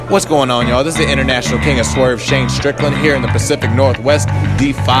What's going on, y'all? This is the International King of Swerve, Shane Strickland, here in the Pacific Northwest,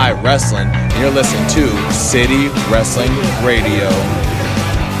 Defy Wrestling, and you're listening to City Wrestling Radio.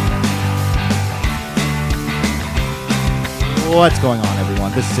 What's going on,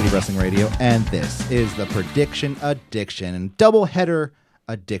 everyone? This is City Wrestling Radio, and this is the Prediction Addiction and doubleheader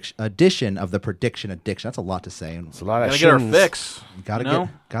edition of the Prediction Addiction. That's a lot to say. It's a lot of Gotta get our fix.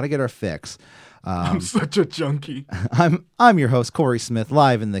 Gotta get our fix. I'm such a junkie. I'm your host, Corey Smith,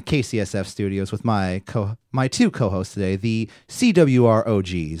 live in the KCSF studios with my two co-hosts today, the CWR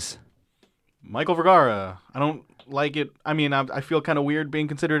OGs. Michael Vergara. I don't like it. I mean, I feel kind of weird being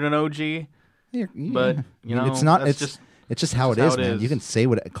considered an OG, but you know, it's not. that's It's just how it is, man. is. You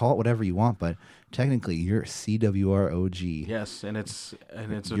can call it whatever you want, but technically you're a CWR OG. Yes, and it's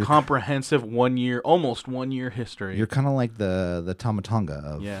a comprehensive almost 1 year history. You're kind of like the Tomatonga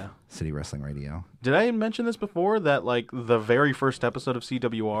of Yeah. City Wrestling Radio. Did I mention this before? That like the very first episode of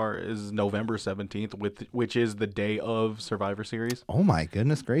CWR is November 17th, which is the day of Survivor Series. Oh my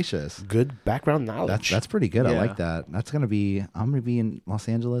goodness gracious! good background knowledge. That's pretty good. I Yeah. like that. I'm gonna be in Los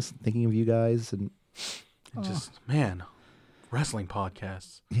Angeles thinking of you guys, and Just man, wrestling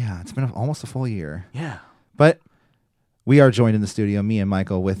podcasts. yeah, it's been almost a full year. Yeah. But we are joined in the studio, me and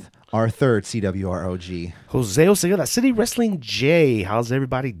Michael, with our third CWR OG. Jose Oseguera, City Wrestling J. How's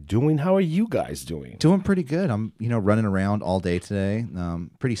everybody doing? How are you guys doing? Doing pretty good. I'm running around all day today.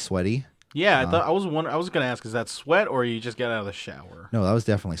 Pretty sweaty. Yeah, I was gonna ask, is that sweat or you just get out of the shower? No, that was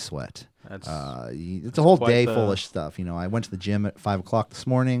definitely sweat. That's It's a whole quite day the- full of stuff. I went to the gym at 5:00 this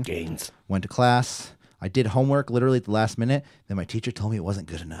morning. Gains. Went to class. I did homework literally at the last minute. Then my teacher told me it wasn't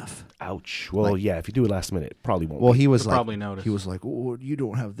good enough. Ouch. Well, yeah, if you do it last minute, it probably won't. Well, be. he was You'll like, probably notice. he was like, "Oh, you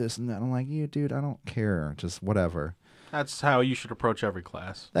don't have this and that." I'm like, "Yeah, dude, I don't care. Just whatever." That's how you should approach every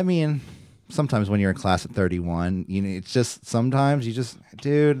class. I mean, sometimes when you're in class at 31, it's just sometimes you just,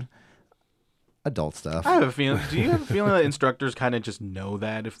 dude, adult stuff. I have a feeling. Do you have a feeling that instructors kind of just know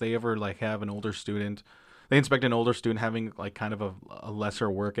that if they ever like have an older student, they inspect an older student having like kind of a lesser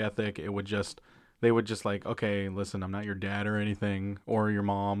work ethic, they would just like, okay, listen, I'm not your dad or anything or your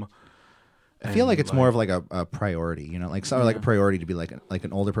mom. I feel like it's more of like a priority, like a priority to be like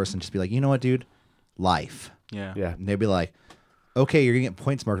an older person, just be like, you know what, dude, life. Yeah. Yeah. And they'd be like, okay, you're gonna get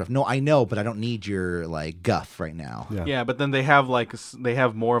points marked off. No, I know, but I don't need your like guff right now. Yeah. Yeah, but then they have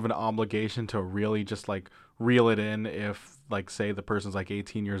more of an obligation to really just like reel it in if like say the person's like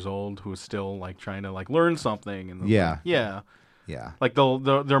 18 years old who's still like trying to like learn something and Yeah. yeah. Yeah. Like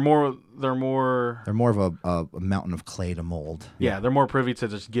they're more They're more of a mountain of clay to mold. they're more privy to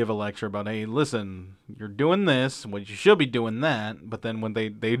just give a lecture about, hey, listen, you're doing this, well, you should be doing that. But then when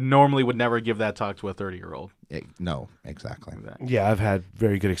they normally would never give that talk to a 30-year-old. No, exactly. Yeah, I've had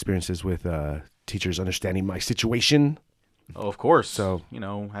very good experiences with teachers understanding my situation. Oh, of course. So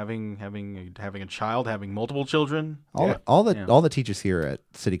having a child, having multiple children, All the teachers here at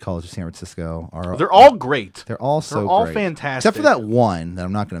City College of San Francisco they're all great. they're all so They're all great. fantastic. Except for that one that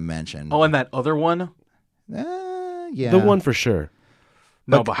I'm not going to mention. Oh, and that other one. Yeah. The one for sure.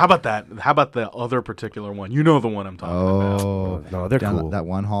 No, but how about that? How about the other particular one? You know the one I'm talking about. Oh, No, they're down cool. that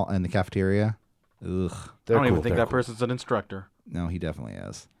one hall in the cafeteria. Ugh. I They're don't even cool. think They're that cool. person's an instructor. No, he definitely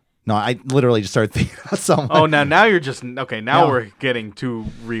is. No, I literally just started thinking about someone. Oh, now you're just okay. Now No. we're getting too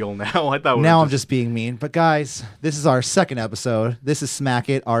real. Now I thought. Now I'm just being mean. But guys, this is our second episode. This is Smack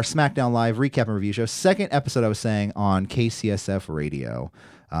It, our SmackDown Live recap and review show. Second episode, I was saying, on KCSF Radio.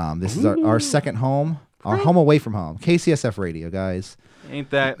 This is our second home, our home away from home. KCSF Radio, guys.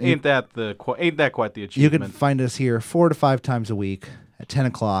 Ain't that quite the You achievement? can find us here 4 to 5 times a week at 10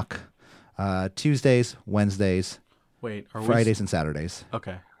 o'clock, Tuesdays, Wednesdays, Wait, are Fridays, and Saturdays.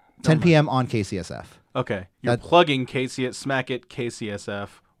 Okay. 10 p.m. on KCSF. Okay. You're plugging Smack It KCSF,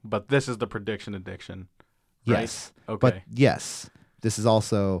 but this is the Prediction Addiction. Right? Yes. Okay. But yes, this is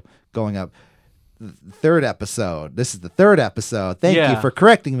also going up. The third episode. This is the third episode. Thank you Yeah. for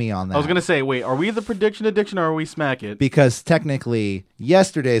correcting me on that. I was gonna say, wait, are we the Prediction Addiction or are we Smack It? Because technically,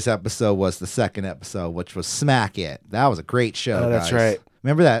 yesterday's episode was the second episode, which was Smack It. That was a great show. Oh, that's guys. right.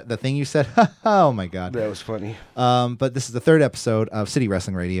 Remember the thing you said? Oh my god. That was funny. But this is the third episode of City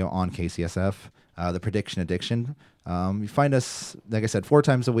Wrestling Radio on KCSF, the Prediction Addiction. You find us, like I said, 4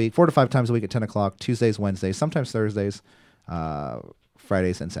 to 5 times a week at 10 o'clock, Tuesdays, Wednesdays, sometimes Thursdays,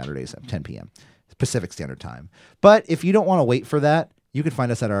 Fridays, and Saturdays at 10 p.m. Pacific Standard Time. But if you don't want to wait for that, you can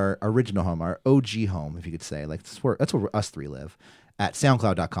find us at our original home, our OG home, if you could say. Like that's where us three live. At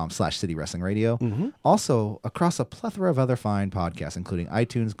soundcloud.com/City Wrestling Radio. Mm-hmm. Also, across a plethora of other fine podcasts, including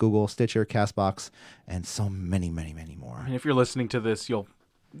iTunes, Google, Stitcher, CastBox, and so many, many, many more. And if you're listening to this, you'll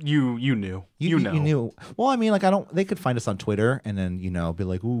you knew. You know. You knew. Well, I mean, like they could find us on Twitter and then be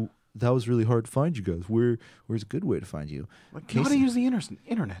like, ooh, that was really hard to find you guys. Where's a good way to find you? Like, know how to use the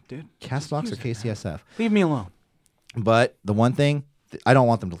internet, dude. Castbox or KCSF. Leave me alone. But the one thing, I don't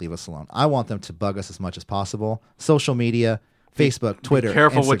want them to leave us alone. I want them to bug us as much as possible. Social media, Facebook, Twitter, Be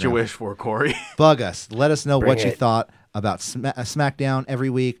careful Instagram. what you wish for, Corey. Bug us. Let us know Bring what you it. thought about SmackDown every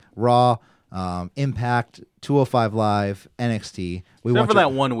week, Raw, Impact, 205 Live, NXT. We Except for your-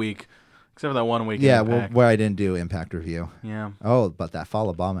 that 1 week. Except for that 1 week. Yeah, Impact. where I didn't do Impact review. Yeah. Oh, but that Fall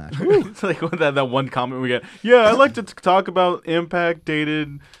of Ball match. It's like that one comment we get. Yeah, I like to talk about Impact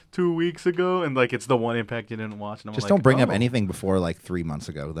dated 2 weeks ago, and like it's the one Impact you didn't watch. And I'm Just like, don't bring up oh. anything before like 3 months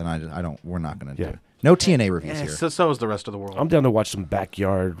ago. Then I don't. We're not going to Yeah. do. No TNA reviews Yeah, here. so is the rest of the world. I'm down to watch some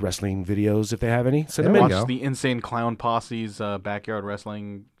backyard wrestling videos if they have any. Send There them we in. Watch go. the Insane Clown Posse's backyard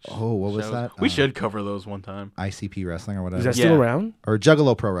wrestling. Oh, what was shows. that? We should cover those one time. ICP Wrestling or whatever. Is that still Yeah. around? Or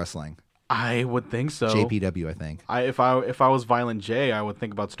Juggalo Pro Wrestling. I would think so. JPW, I think. If I was Violent J, I would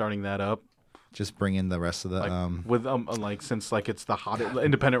think about starting that up. Just bring in the rest of the. Like with like since like it's the hottest.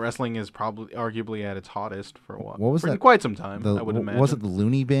 Independent wrestling is probably arguably at its hottest for what? What was for that? Quite some time. the I would imagine. was it the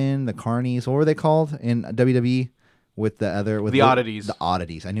Looney Bin, the Carnies? What were they called in WWE? With the other, with The Oddities. The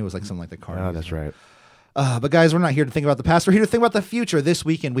Oddities. I knew it was like something like the Carnies. Oh, that's right. But guys, we're not here to think about the past. We're here to think about the future. This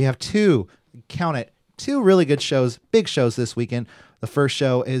weekend, we have two really good shows, big shows this weekend. The first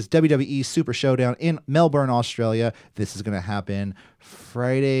show is WWE Super Showdown in Melbourne, Australia. This is going to happen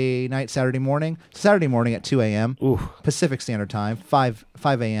Saturday morning at 2 a.m. Ooh. Pacific Standard Time, 5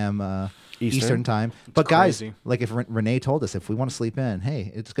 a.m. Eastern Time. But crazy. guys, like if Renee told us, if we want to sleep in,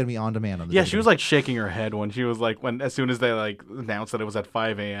 hey, it's going to be on demand on the Yeah, day. she was like shaking her head when she was like as soon as they like announced that it was at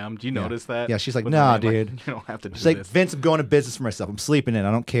 5 a.m. Do you notice that? Yeah, she's like, With nah, Renee, dude. you don't have to do She's like, this. Vince, I'm going to business for myself. I'm sleeping in.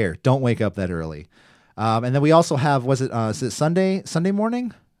 I don't care. Don't wake up that early. And then we also have, is it Sunday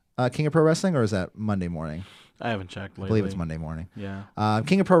morning, King of Pro Wrestling, or is that Monday morning? I haven't checked lately. I believe it's Monday morning. Yeah.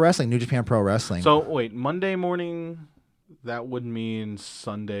 King of Pro Wrestling, New Japan Pro Wrestling. So wait, Monday morning, that would mean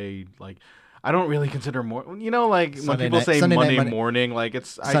Sunday. Like, I don't really consider like when Sunday people night- say Sunday night, Monday Monday- morning, like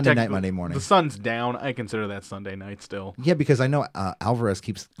it's Sunday night, Monday morning. The sun's down. I consider that Sunday night still. Yeah, because I know Alvarez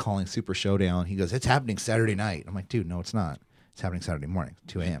keeps calling Super Showdown. He goes, it's happening Saturday night. I'm like, dude, no, it's not. It's happening Saturday morning,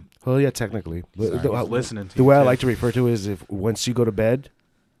 2 a.m. Well, yeah, technically. But I was listening to the you, way I too. like to refer to it is if once you go to bed,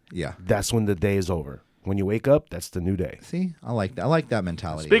 Yeah. that's when the day is over. When you wake up, that's the new day. See, I like that. I like that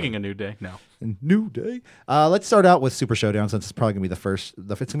mentality. Speaking of New Day, no. New Day. Let's start out with Super Showdown since it's probably gonna be the first.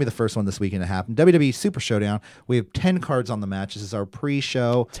 It's gonna be the first one this weekend to happen. WWE Super Showdown. We have 10 cards on the match. This is our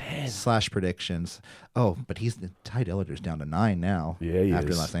pre-show / predictions. Oh, but Ty Dillinger's down to 9 now. Yeah, he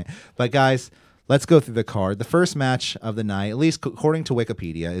after is. last night. But guys, let's go through the card. The first match of the night, at least according to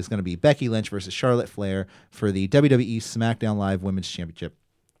Wikipedia, is going to be Becky Lynch versus Charlotte Flair for the WWE SmackDown Live Women's Championship.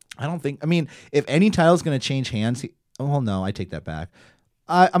 If any title is going to change hands, no, I take that back.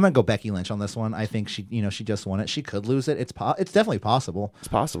 I'm going to go Becky Lynch on this one. I think she just won it. She could lose it. It's definitely possible It's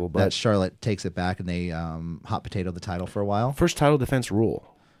possible, that but Charlotte takes it back and they hot potato the title for a while. first title defense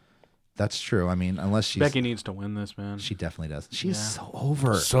rule. That's true. I mean, unless she's Becky needs to win this, man. she definitely does. She's Yeah. so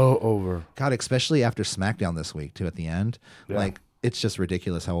over. So over. God, especially after SmackDown this week too. At the end, Yeah. like it's just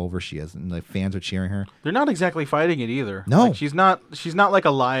ridiculous how over she is, and the fans are cheering her. They're not exactly fighting it either. No. Like, she's not like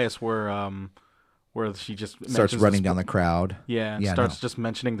Elias where she just Starts mentions running down the crowd. Yeah, and Yeah, starts no. just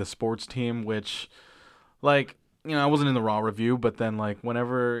mentioning the sports team, which, like, I wasn't in the Raw review, but then, like,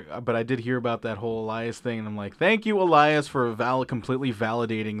 but I did hear about that whole Elias thing, and I'm like, thank you, Elias, for completely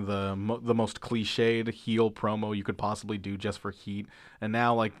validating the most cliched heel promo you could possibly do just for heat, and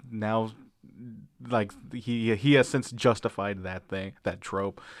now he has since justified that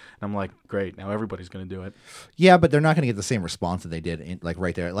trope, and I'm like, great, now everybody's gonna do it. Yeah, but they're not going to get the same response that they did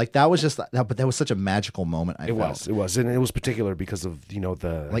right there. Like that was but that was such a magical moment. It was, and it was particular because of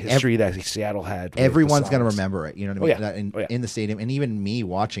the Like history that Seattle had. with Everyone's the going to Sonics. remember it. You know what I mean? yeah. That in the stadium, and even me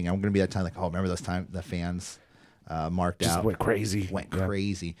watching, I'm going to be that time like, oh, remember those time the fans marked Just out, went crazy. Yeah.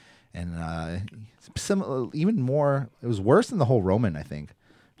 crazy, and even more. It was worse than the whole Roman, I think.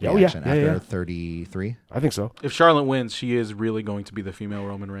 Oh, yeah. reaction Yeah, after yeah. 33. I think so. If Charlotte wins, she is really going to be the female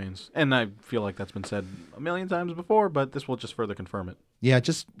Roman Reigns, and I feel like that's been said a million times before, but this will just further confirm it. Yeah,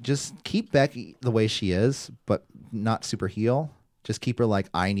 just keep Becky the way she is, but not super heel. Just keep her like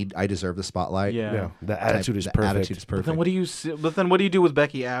I deserve the spotlight. Yeah. Yeah, the attitude is The perfect. attitude is perfect. But then what do you do with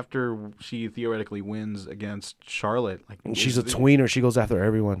Becky after she theoretically wins against Charlotte? Like She's a tweener. She goes after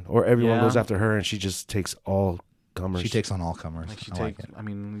everyone, or everyone Yeah. goes after her, and she just takes all comers. She takes on all comers. Like she I takes. like it. I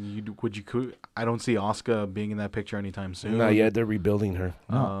mean, I don't see Asuka being in that picture anytime soon. Not yet. They're rebuilding her.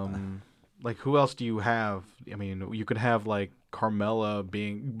 Like who else do you have? I mean, you could have like Carmella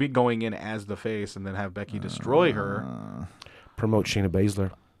going in as the face and then have Becky destroy her. Promote Shayna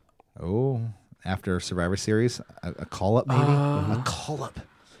Baszler. Oh, after Survivor Series, a call up maybe. A call up.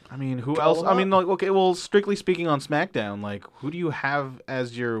 I mean, who else? I mean, like, okay, well, strictly speaking on SmackDown, like, who do you have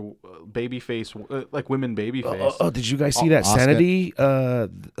as your babyface, like, women babyface? Oh, did you guys see that? Asuka. Sanity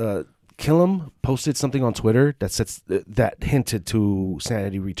Killam posted something on Twitter that hinted to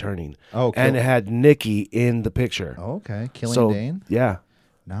Sanity returning. Oh, and it had Nikki in the picture. Oh, okay, Killing Dane. Yeah.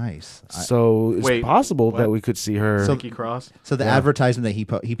 Nice. So it's Wait, possible what? that we could see her. Nikki Cross. So the advertisement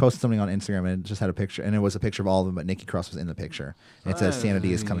that he posted something on Instagram and it just had a picture, and it was a picture of all of them, but Nikki Cross was in the picture. It says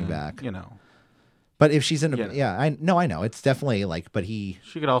Sanity is coming back. You know, But if she's in I know. It's definitely like, but she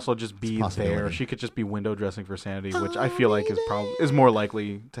could also just be there. possibility. She could just be window dressing for Sanity, which I feel like is more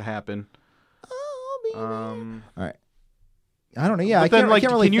likely to happen. all right. I don't know. Yeah, But then, like,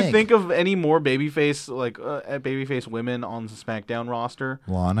 can't really can you think of any more babyface babyface women on the SmackDown roster?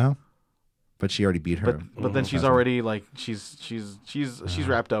 Lana, but she already beat her. But then she's already like she's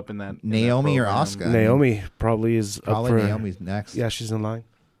wrapped up in that. Naomi or program. Asuka? Naomi probably is Probably up for. Naomi's next. Yeah, she's in line.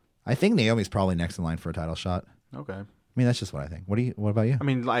 I think Naomi's probably next in line for a title shot. Okay. I mean, that's just what I think. What about you? I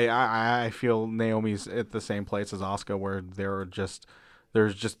mean, I feel Naomi's at the same place as Asuka, where they are just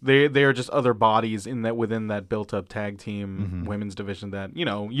other bodies within that built up tag team women's division that you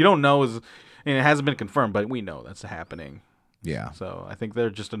don't know and it hasn't been confirmed, but we know that's happening. Yeah. So I think they're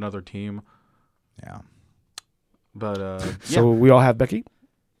just another team. Yeah. But So we all have Becky.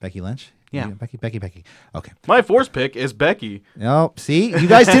 Becky Lynch? Yeah. Becky. Okay. my force pick is Becky. No, see? You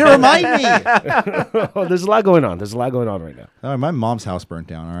guys didn't remind me. Oh, there's a lot going on. There's a lot going on right now. All right, my mom's house burnt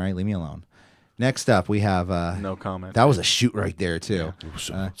down. All right, leave me alone. Next up, we have... No comment. That was a shoot right there, too.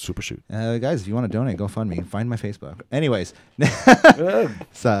 Super shoot. Guys, if you want to donate, GoFundMe. Find my Facebook. Anyways.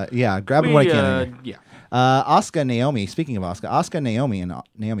 So, yeah, grab it when I can. Yeah. Asuka and Naomi. Speaking of Asuka and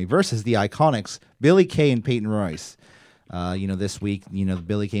Naomi versus the Iconics, Billie Kay and Peyton Royce. This week,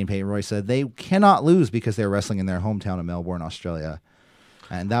 Billie Kay and Peyton Royce said they cannot lose because they're wrestling in their hometown of Melbourne, Australia.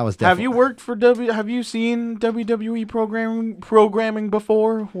 And that was definitely... Have you seen WWE programming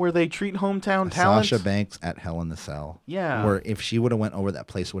before where they treat hometown talent? Sasha Banks at Hell in the Cell. Yeah. Where if she would have went over, that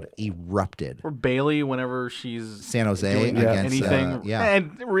place would have erupted. Or Bailey whenever she's San Jose doing against... anything.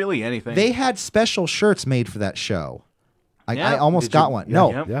 And really anything. They had special shirts made for that show. I Yeah. almost Did got you- one. yeah,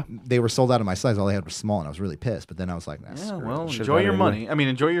 No, yeah. they were sold out of my size. All they had was small, and I was really pissed. But then I was like, Yeah, screw it. well, Should've enjoy got your it money. I mean,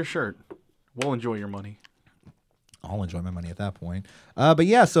 enjoy your shirt. We'll enjoy your money. I'll enjoy my money at that point. But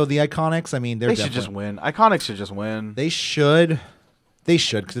yeah, so the Iconics, I mean, They should just win. Iconics should just win. They should,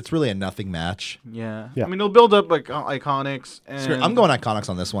 because it's really a nothing match. Yeah. Yeah. I mean, they'll build up like Iconics. Screw it. And I'm going Iconics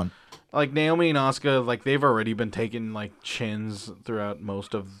on this one. like Naomi and Asuka, like they've already been taking like chins throughout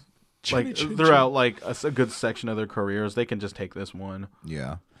most of throughout like a good section of their careers. They can just take this one.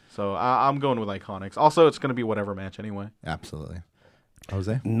 Yeah, So I'm going with Iconics. Also, it's going to be whatever match anyway. absolutely.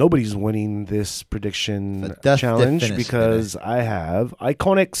 Jose? Nobody's winning this prediction But that's the challenge finish because I have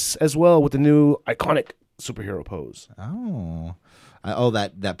Iconics as well with the new iconic superhero pose.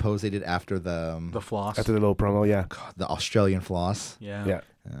 That pose they did after the floss. After the little promo, yeah. the Australian floss. Yeah. Yeah.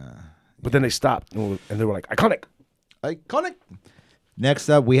 But then they stopped and they were like, iconic. Iconic. Next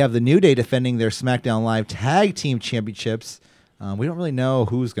up, we have the New Day defending their SmackDown Live Tag Team Championships. We don't really know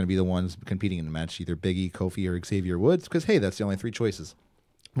who's going to be the ones competing in the match, either Big E, Kofi, or Xavier Woods, because, hey, that's the only three choices.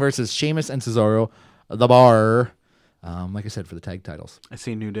 Versus Sheamus and Cesaro, The Bar, like I said, for the tag titles. I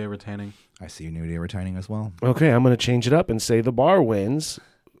see New Day retaining. I see New Day retaining as well. Okay, I'm going to change it up and say the Bar wins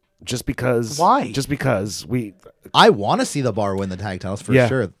just because. Why? Just because I want to see The Bar win the tag titles for Yeah.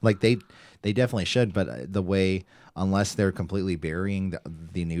 sure. Like, they definitely should, but the way, unless they're completely burying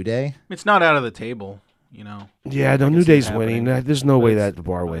the New Day. It's not out of the table, you know. Yeah, no, I can New see it Day's happening. winning. There's no But way it's- that the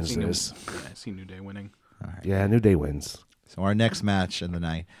Bar I wins see this. I see New Day winning. Yeah, New Day wins. So our next match in the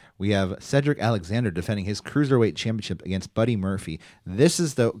night, we have Cedric Alexander defending his Cruiserweight Championship against Buddy Murphy. This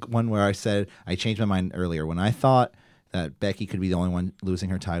is the one where I said I changed my mind earlier. When I thought that Becky could be the only one losing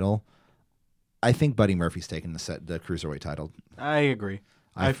her title, I think Buddy Murphy's taking the Cruiserweight title. I agree.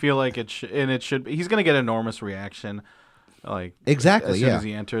 I feel like it should be. He's going to get enormous reaction. Like Exactly, as soon yeah. as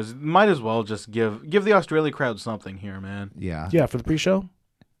he enters, might as well just give the Australia crowd something here, man. Yeah. Yeah, for the pre-show?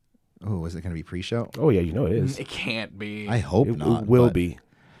 Oh, is it going to be pre-show? Oh, yeah, you know it is. It can't be. I hope It not. will but be.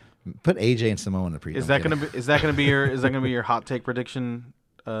 Put AJ and Samoa in the pre-show. Is that going to be your hot take prediction,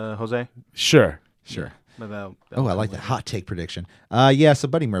 Jose? Sure. Sure. Without, Oh, I like that hot take prediction. Yeah, so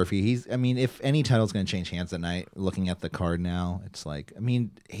Buddy Murphy, if any title's going to change hands that night, looking at the card now, it's like,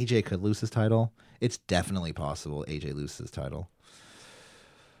 AJ could lose his title. It's definitely possible AJ loses his title.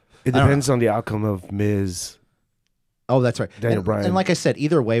 It I don't depends on the outcome of Miz Oh, that's right. Daniel Bryan. And like I said,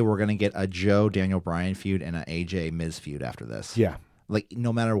 either way, we're gonna get a Joe Daniel Bryan feud and an AJ Miz feud after this. Yeah. Like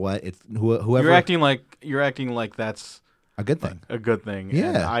no matter what, it's whoever. You're acting like that's a good thing. a good thing.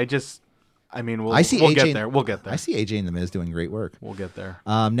 Yeah. And we'll I see we'll AJ get there. We'll get there. I see AJ and the Miz doing great work. We'll get there.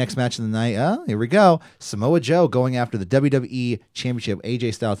 Next match of the night. Here we go. Samoa Joe going after the WWE Championship.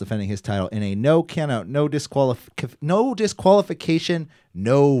 AJ Styles defending his title in a no count out, no disqualification,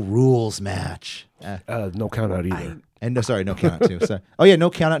 no rules match. No count out either. And no count out too. Sorry. Oh yeah, no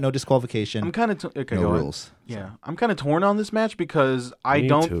count out, no disqualification. I'm kind of okay. no go ahead. rules. Yeah, I'm kind of torn on this match because I Me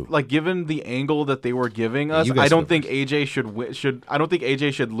don't too. like given the angle that they were giving us. you guys I don't go think AJ should. I don't think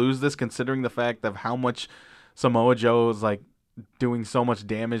AJ should lose this, considering the fact of how much Samoa Joe is like doing so much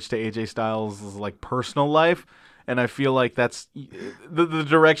damage to AJ Styles' like personal life, and I feel like that's the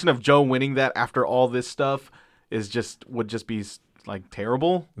direction of Joe winning that after all this stuff would just be like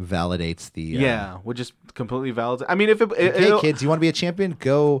terrible. Validates the Would just completely validate. I mean, if hey kids, you want to be a champion?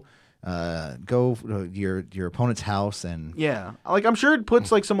 Go to your opponent's house and yeah, like I'm sure it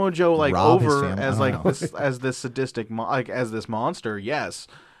puts like Samoa Joe like rob his over family. as I like don't know. this as this sadistic as this monster, yes,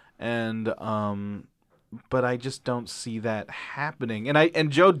 and but I just don't see that happening.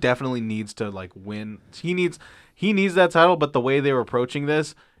 And Joe definitely needs to like win. He needs that title, but the way they were approaching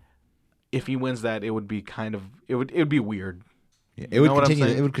this, if he wins that, it would be it would be weird. it You would know what I'm continue.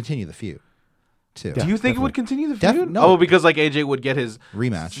 saying? It would continue the feud too. Do you think it would continue the feud? No. Oh, because like AJ would get his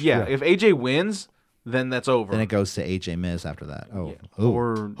Rematch. Yeah, if AJ wins, then that's over. Then it goes to AJ Miz after that. Oh, Yeah. Ooh.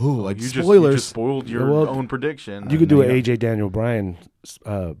 Or Ooh, you spoilers. just spoiled your Well, own prediction. You could do no, an you AJ Daniel Bryan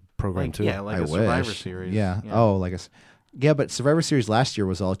program like, too. yeah, like I a Survivor wish. Series. Yeah. Oh, yeah, but Survivor Series last year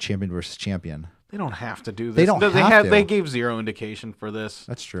was all champion versus champion. They don't have to do this. They don't They have to. They gave zero indication for this.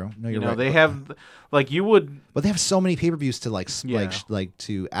 That's true. No, You you're know, right. they have like you would. But they have so many pay-per-views to Yeah. like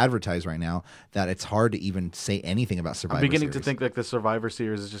to advertise right now that it's hard to even say anything about Survivor I'm beginning Series. to think like the Survivor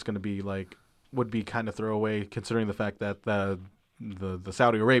Series is just going to be like would be kind of throwaway, considering the fact that the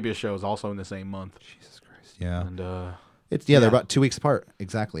Saudi Arabia show is also in the same month. Jesus Christ. Yeah. And They're about 2 weeks apart.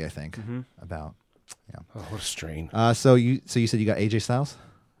 Exactly, I think. Mm-hmm. About. Oh, what a strain. So you said you got AJ Styles?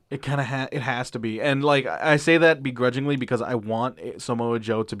 it kind of it has to be, and like I say that begrudgingly because I want Samoa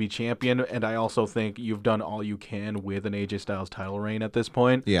Joe to be champion, and I also think you've done all you can with an AJ Styles title reign at this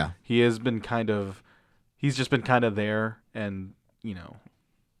point. Yeah. He has been he's just been kind of there, and you know,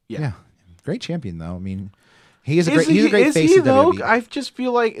 yeah. Great champion though. I mean, he's a Is great face he of though? WWE. I just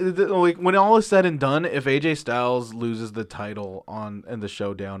feel like when all is said and done, if AJ Styles loses the title in the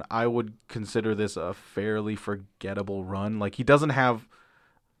showdown, I would consider this a fairly forgettable run. Like he doesn't have,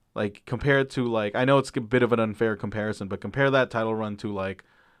 like compared to like I know it's a bit of an unfair comparison, but compare that title run to like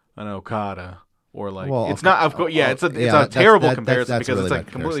an Okada or like it's not. Of course, it's a terrible comparison that's a because really it's a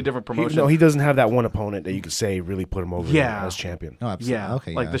bad completely comparison. different promotion. He doesn't have that one opponent that you could say really put him over Yeah. as champion. No, absolutely. Yeah,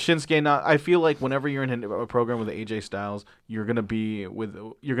 Okay. like yeah. the Shinsuke. I feel like whenever you're in a program with AJ Styles, you're gonna be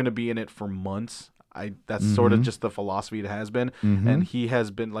in it for months. That's sort of just the philosophy it has been, and he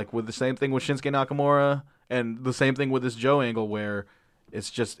has been like with the same thing with Shinsuke Nakamura, and the same thing with this Joe angle where it's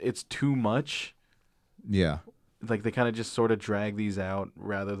too much. Yeah. Like they kind of just sort of drag these out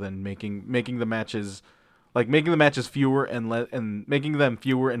rather than making the matches. Like making the matches fewer and making them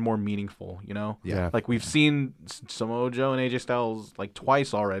fewer and more meaningful, you know? Yeah. Like we've seen Samoa Joe and AJ Styles like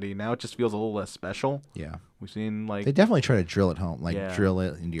twice already. Now it just feels a little less special. Yeah. We've seen like They definitely try to drill it home, like Yeah. drill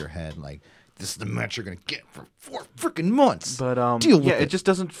it into your head, like this is the match you're gonna get for 4 freaking months. but Deal with yeah, it. it just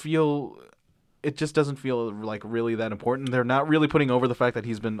doesn't feel like really that important. They're not really putting over the fact that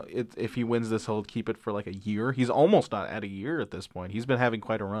if he wins this, he'll keep it for like a year. He's almost not at a year at this point. He's been having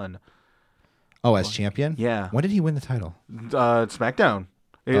quite a run. Oh, as champion? Yeah. When did he win the title? SmackDown.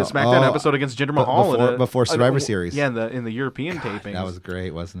 SmackDown episode against Jinder Mahal before Survivor Series. Yeah, in the European tapings. That was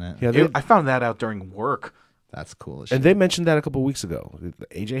great, wasn't it? Yeah, I found that out during work. That's cool as shit. and they mentioned that a couple weeks ago.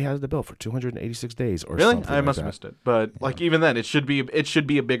 AJ has the belt for 286 days or Really? something. I must like have missed it. But like even then, it should be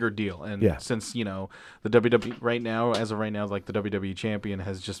a bigger deal. And Yeah. since the WWE right now, as of right now, like the WWE champion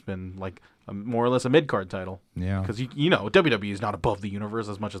has just been like more or less a mid card title. Yeah. Because WWE is not above the universe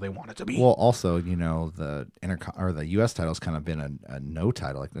as much as they want it to be. Well, also, the the U.S. title's kind of been a no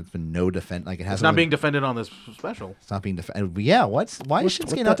title. Like there's been no defense. Like it hasn't. it's not being defended on this special. It's not being defended. Yeah. Why is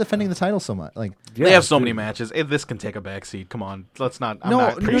Shinsuke not defending the title so much? Like They have so many matches. This can take a backseat. Come on, let's not. I'm No,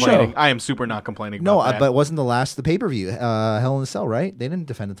 not no, complaining. no. I am super not complaining. no, about that. but wasn't the pay-per-view Hell in a Cell, right? They didn't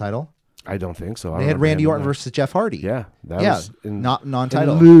defend the title. I don't think so. I They had remember Randy him in Orton that. versus Jeff Hardy. Yeah, that yeah, was in, not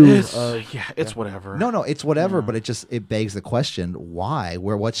non-title. in lieu It's, of- it's whatever. No, it's whatever, but it begs the question: why?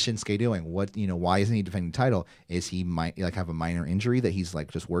 What's Shinsuke doing? Why isn't he defending the title? Is he have a minor injury that he's like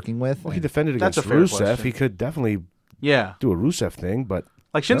just working with? Well, he defended That's against a fair Rusev. question. He could definitely Yeah. do a Rusev thing, but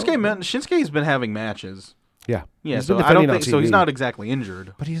Like Shinsuke's been having matches. yeah. Yeah, He's so been I don't defending on think so. He's TV. not exactly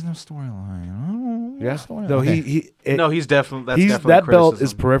injured. But he's no storyline. Yeah. Storyline. No, Okay. No, he's definitely that's he's definitely that belt is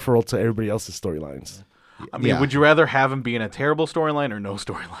criticism. peripheral to everybody else's storylines. I mean, Yeah. would you rather have him be in a terrible storyline or no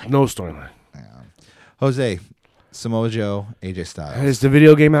storyline? No storyline. Jose, Samoa Joe, AJ Styles. Is the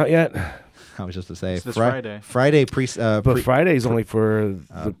video game out yet? I was just to say It's this Friday. Friday But Friday's only for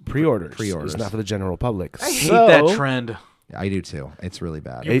the pre-orders. pre-orders. It's not for the general public. I hate that trend. I do too. It's really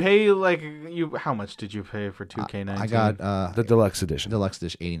bad. You pay like you. How much did you pay for 2K19? I got The deluxe edition. Deluxe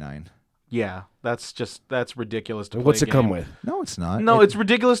Dish 89. Yeah, that's ridiculous to play. What's a it come game. with? No, it's not. No, it's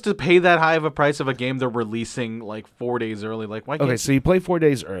ridiculous to pay that high of a price of a game they're releasing like 4 days early. Like, why can't Okay, so you play 4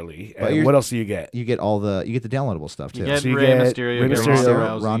 days early, But and you're- what else do you get? you get the downloadable stuff too. you get So you Rey get Mysterio, Rey you get Mysterio,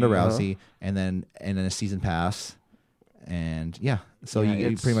 Ronda Rousey. Ronda Rousey, and then a season pass, and yeah, so Yeah, you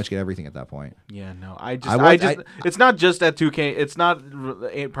it's- pretty much get everything at that point. Yeah, no, I I just, was- it's not just at 2K. It's not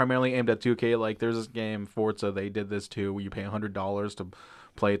primarily aimed at 2K. Like, there's this game, Forza. They did this too, where you pay $100 to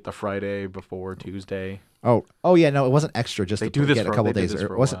play it the Friday before Tuesday. Oh yeah, no, it wasn't extra just They to do this get a for- couple they did days. this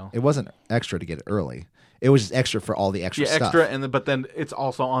for a wasn't while. it wasn't extra to get it early. It was just extra for all the extra Yeah, stuff. extra, but then it's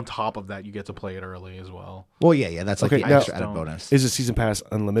also on top of that, you get to play it early as well. Well, yeah, that's like Okay, the now- extra added Don't- bonus. Is the season pass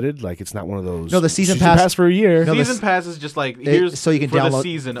unlimited? Like it's not one of those. No, the season pass- for a year. No, the Season s- pass is just like here's so you can for the download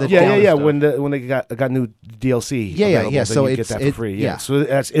season. the of yeah, all yeah, the yeah. stuff. When they got new DLC. Yeah, available, yeah. then So you get it's- that it- for free. yeah. So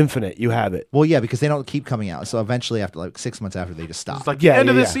that's infinite. You have it. Well, yeah, because they don't keep coming out. So eventually, after like 6 months after, they just stop. It's like Yeah, the end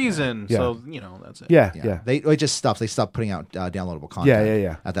of yeah, the yeah. season, Yeah. so that's it. Yeah, yeah, yeah. It just stops. They stop putting out downloadable content.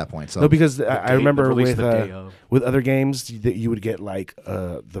 Yeah. At that point, so No, because I day- remember the release with the day of. with other games that you would get like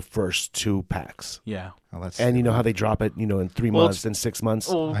the first 2 packs, Yeah. oh, that's and you know how they drop it, in 3 Well, months and 6 months.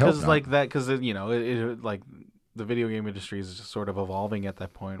 Well, I hope because not. like that, because it like the video game industry is just sort of evolving at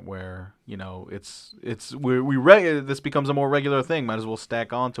that point where this becomes a more regular thing. Might as well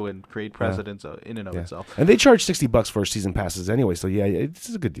stack onto it and create precedence in and of Yeah. itself. And they charge $60 for season passes anyway, so yeah, it's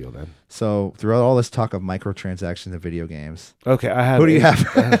a good deal then. So throughout all this talk of microtransactions in video games, Okay, I have. who do you have?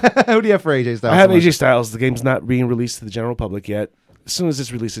 Who do you have for AJ Styles? I have AJ Styles. The game's not being released to the general public yet. As soon as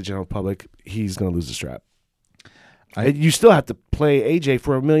it's released to the general public, he's going to lose the strap. You still have to play AJ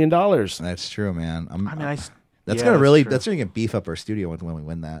for $1 million. That's true, man. I mean, That's yeah, gonna really. true. That's gonna beef up our studio when we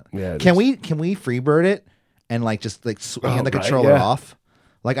win that. Yeah, it Can is. we freebird it and like just like hand the right, controller yeah. off?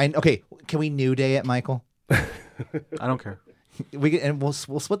 Like can we New Day it, Michael? I don't care. We'll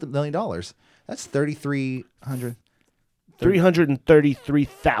split the $1 million. That's $3,300.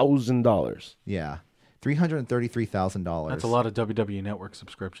 $333,000. Yeah, $333,000. That's a lot of WWE Network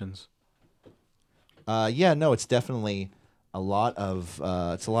subscriptions. Yeah, no, it's definitely a lot of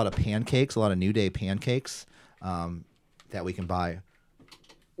pancakes, a lot of New Day pancakes that we can buy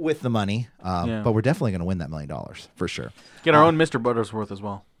with the money. Yeah. But we're definitely going to win that $1 million for sure. Get our own Mr. Buttersworth as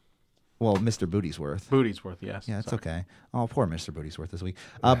well. Well, Mr. Booty'sworth. Booty'sworth, yes. Yeah, it's Sorry. okay. Oh, poor Mr. Booty'sworth this week.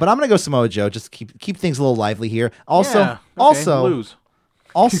 But I'm going to go Samoa Joe. Just keep things a little lively here. Also, Yeah, okay, also, lose.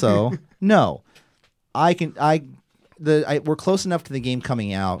 also, no. We're close enough to the game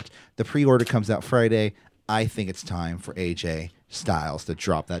coming out. The pre-order comes out Friday. I think it's time for AJ Styles to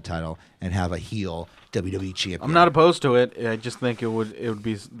drop that title and have a heel WWE champion. I'm not opposed to it. I just think it would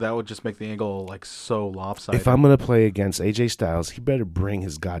just make the angle like so lopsided. If I'm going to play against AJ Styles, he better bring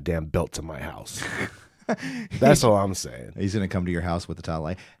his goddamn belt to my house. That's all I'm saying. He's going to come to your house with the title.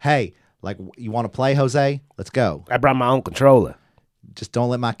 Like, hey, you want to play, Jose? Let's go. I brought my own controller. Just don't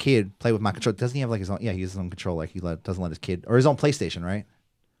let my kid play with my controller. Doesn't he have like his own? Yeah, he has his own controller. Like doesn't let his kid or his own PlayStation, right?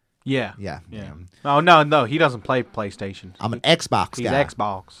 Yeah. Yeah. Oh no, he doesn't play PlayStation. I'm an Xbox He's guy.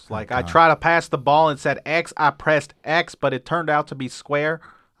 Xbox. Like I tried to pass the ball and said X, I pressed X, but it turned out to be square.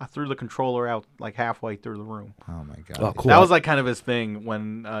 I threw the controller out like halfway through the room. Oh my god. Oh, cool. That was like kind of his thing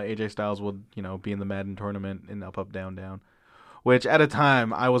when AJ Styles would, be in the Madden tournament in up, up, down, down. Which at a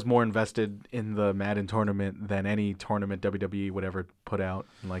time I was more invested in the Madden tournament than any tournament WWE would ever put out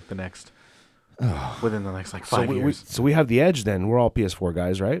in like the next within the next like 5 years. So we have the edge then. We're all PS4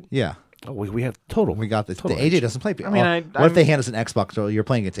 guys, right? Yeah. Oh, we have total. We got this. Total AJ edge. doesn't play. I mean, what if they I'm- hand us an Xbox controller? You're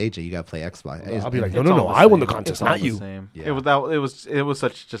playing against AJ. You got to play Xbox. I'll be like, It's no, all the I won the same. contest, It's all not the you. same. Yeah. It was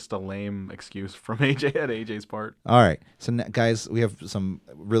such just a lame excuse from AJ's part. All right. So guys, we have some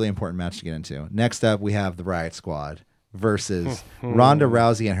really important match to get into. Next up, we have the Riot Squad versus Ronda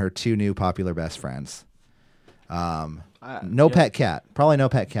Rousey and her 2 new popular best friends. No yeah. pet cat. Probably no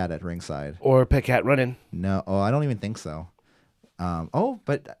pet cat at ringside. Or Pet Cat running. No. Oh, I don't even think so.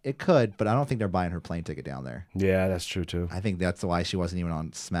 But it could. But I don't think they're buying her plane ticket down there. Yeah, that's true too. I think that's why she wasn't even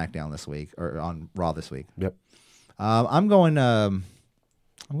on SmackDown this week or on Raw this week. Yep. I'm going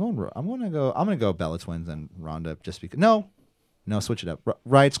I'm gonna go Bella Twins and Ronda just because. No, switch it up.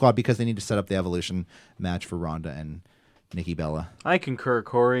 Riot Squad because they need to set up the Evolution match for Ronda and Nikki Bella. I concur,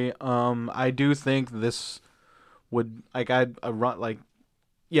 Corey. I do think this would I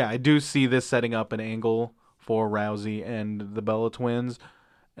do see this setting up an angle for Rousey and the Bella Twins,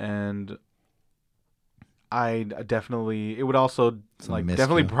 and it would also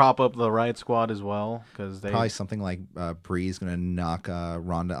definitely prop up the Riot Squad as well because they probably something like Bree's gonna knock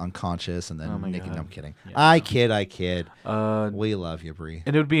Ronda unconscious and then Nikki. God. No, I'm kidding. Yeah. I kid. We love you, Bree.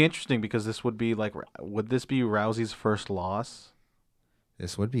 And it would be interesting because this would be would this be Rousey's first loss?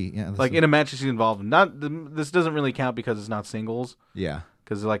 This would be in a match she's involved in. This doesn't really count because it's not singles. Yeah.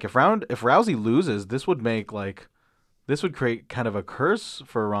 Because if Rousey loses, this would create kind of a curse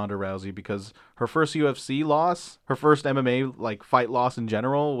for Ronda Rousey because her first UFC loss, her first MMA fight loss in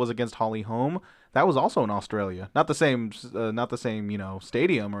general was against Holly Holm. That was also in Australia, not the same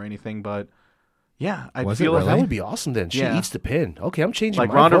stadium or anything, but yeah, I feel really? That would be awesome. Then she eats the pin. Okay, I'm changing.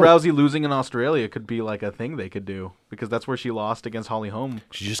 My Ronda vote. Rousey losing in Australia could be a thing they could do because that's where she lost against Holly Holm.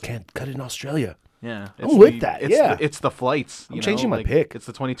 She just can't cut it in Australia. Yeah, I'm with that. It's the flights. I'm changing my pick. It's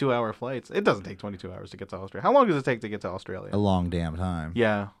the 22-hour flights. It doesn't take 22 hours to get to Australia. How long does it take to get to Australia? A long damn time.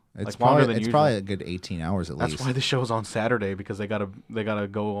 Yeah, it's longer probably than usual. probably a good 18 hours at least. That's why the show's on Saturday because they gotta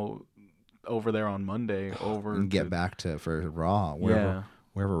go over there on Monday and get back for Raw.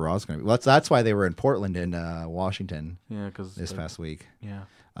 Wherever Raw's going to be. Well, that's why they were in Portland and Washington. Yeah, because this past week. Yeah.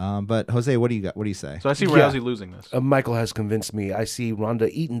 But Jose, what do you got? What do you say? So I see Rousey losing this. Michael has convinced me. I see Ronda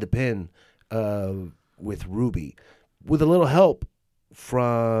eating the pin with Ruby, with a little help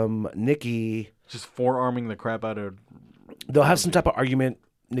from Nikki. Just forearming the crap out of. They'll have some type of argument.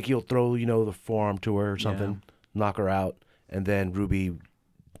 Nikki will throw the forearm to her or something, knock her out, and then Ruby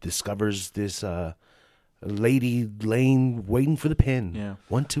discovers this. Lady laying, waiting for the pin. Yeah.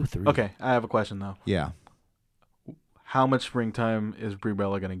 1, 2, 3. Okay, I have a question though. Yeah. How much springtime is Brie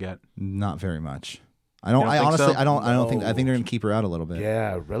Bella gonna get? Not very much. I honestly think they're gonna keep her out a little bit.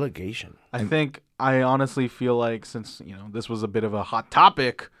 Yeah, relegation. I honestly feel like since this was a bit of a hot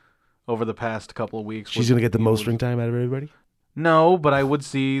topic over the past couple of weeks, she's gonna get the most ring time out of everybody. No, but I would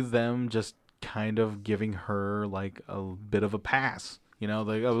see them just kind of giving her a bit of a pass. A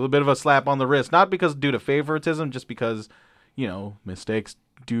little bit of a slap on the wrist, not because due to favoritism, just because, mistakes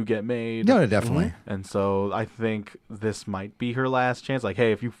do get made. No, definitely. Mm-hmm. And so I think this might be her last chance.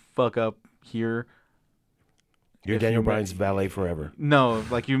 Hey, if you fuck up here, you're Daniel Bryan's valet forever. No,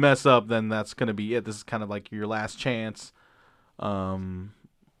 you mess up, then that's gonna be it. This is kind of your last chance.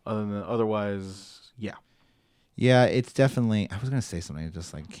 Otherwise, yeah. Yeah, it's definitely. I was gonna say something. It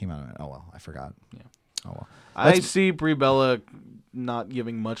just came out of it. Oh well, I forgot. Yeah. Oh well. I see Brie Bella not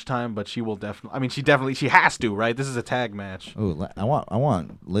giving much time, but she will definitely. I mean, she has to, right? This is a tag match. Oh, I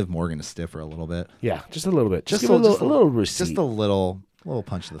want Liv Morgan to stiff her a little bit. Yeah, just a little bit. Just a little receipt. Just a little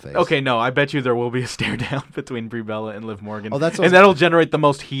punch to the face. Okay, no, I bet you there will be a stare down between Brie Bella and Liv Morgan. Oh, and that'll generate the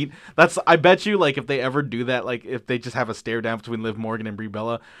most heat. I bet you, if they ever do that, if they just have a stare down between Liv Morgan and Brie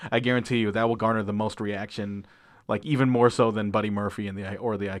Bella, I guarantee you that will garner the most reaction. Even more so than Buddy Murphy and the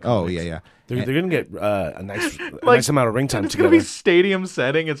Iconics. Oh yeah. They're gonna get a nice amount of ring time it's together. It's gonna be stadium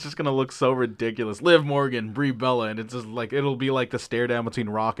setting. It's just gonna look so ridiculous. Liv Morgan, Brie Bella, and it's just it'll be the stare down between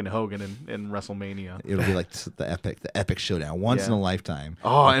Rock and Hogan in WrestleMania. It'll be the epic showdown once in a lifetime.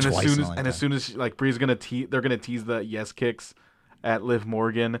 Oh, and as soon as Brie's they're gonna tease the yes kicks at Liv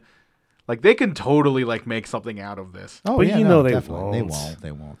Morgan. They can totally make something out of this. Oh, but yeah, they won't.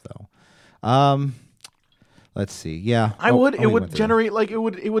 They won't though. Let's see. Yeah, it would generate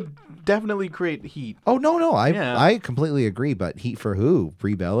it would definitely create heat. Oh no, I completely agree. But heat for who?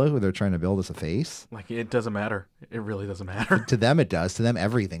 Brie Bella, who they're trying to build as a face? It doesn't matter. It really doesn't matter. To them, it does. To them,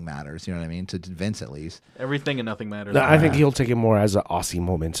 everything matters. You know what I mean? To Vince, at least, everything and nothing matters. No, I think he'll take it more as an Aussie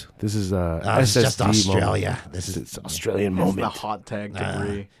moment. This is it's just Australia. Moment. This is Australian moment. It's the hot tag to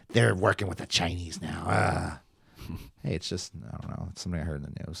Brie. They're working with the Chinese now. Hey, it's just I don't know. It's something I heard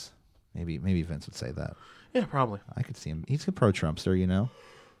in the news. Maybe Vince would say that. Yeah, probably. I could see him. He's a pro-Trumpster,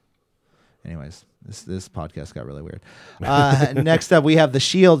 Anyways, this podcast got really weird. Next up, we have the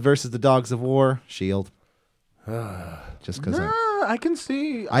Shield versus the Dogs of War. Shield. Just because I can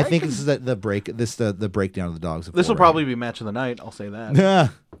see. I think this is the breakdown of the Dogs of War. This will probably be match of the night. I'll say that. Yeah.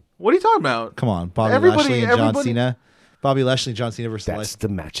 What are you talking about? Come on, Bobby Lashley and John Cena. Bobby Lashley and John Cena versus. That's the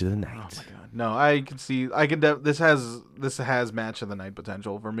match of the night. Oh my god. No, I can see. This has match of the night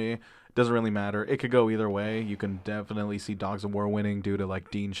potential for me. Doesn't really matter. It could go either way. You can definitely see Dogs of War winning due to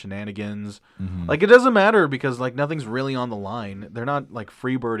Dean shenanigans. Mm-hmm. It doesn't matter because nothing's really on the line. They're not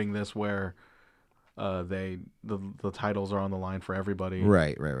freebirding this where the titles are on the line for everybody.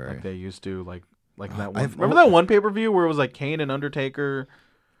 Right. Like they used to like that one. I've- Remember that one pay-per-view where it was like Kane and Undertaker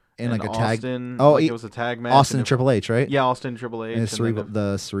And like a tag. Austin, Oh, like it was a tag match. Austin and and Triple H, right? Yeah, Austin Triple H. And and then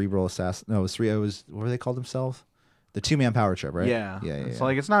the cerebral assassin. No, it was what were they called themselves? The 2-man power trip, right? Yeah. Yeah. So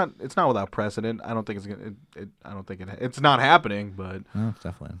like it's not without precedent. I don't think it's gonna. I don't think it's not happening. But Oh,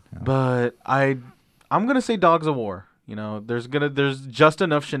 definitely. Yeah. but I'm gonna say Dogs of War. You know, there's just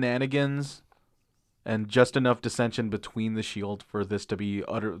enough shenanigans and just enough dissension between the Shield for this to be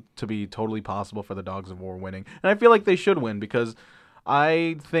totally possible for the Dogs of War winning. And I feel like they should win because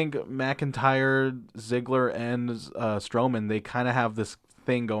I think McIntyre, Ziggler, and Strowman, they kind of have this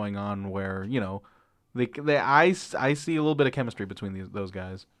thing going on where, you know, I see a little bit of chemistry between those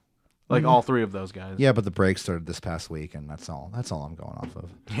guys. Like all three of those guys. Yeah, but the break started this past week, and that's all I'm going off of.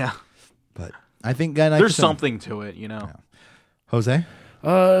 Yeah. But I think like There's something to it, you know. Yeah. Jose?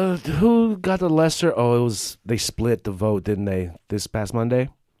 Who got the lesser? Oh, they split the vote, didn't they? This past Monday,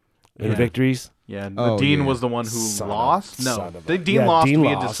 in the Yeah. victories. Yeah, Oh, Dean yeah. was the one who Son lost. of No, a- Dean Yeah, lost Dean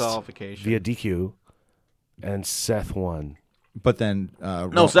via lost disqualification. via DQ, and Seth won. But then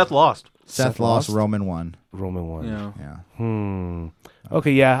No, Seth lost. Seth lost. Roman won. Roman won. Yeah. Yeah.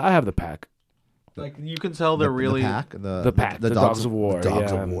 Okay, yeah, I have the pack. Like you can tell they're really the pack. The pack. The Dogs of War. The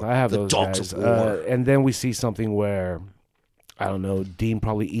Dogs yeah, of War. I have the those Dogs guys. of War. And then we see something where, I don't know, Dean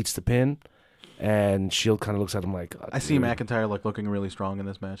probably eats the pin, and Shield kind of looks at him like, I see McIntyre like looking really strong in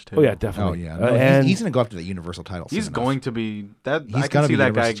this match too. Oh yeah, Oh definitely. yeah. No, and he's gonna go after the Universal title. He's soon going enough. to be that. He's I can gonna see be that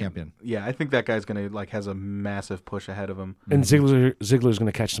Universal guy. champion. Yeah, I think that guy's gonna has a massive push ahead of him. and Ziggler's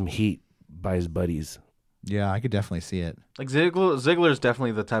going to catch some heat by his buddies. Yeah, I could definitely see it. Like Ziggler's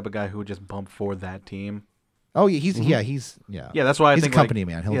definitely the type of guy who would just bump for that team. Oh yeah, he's Yeah, that's why I he's think a company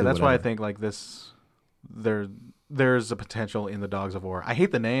man. He'll yeah, do that's why I whatever. think like this. There's a potential in the Dogs of War. I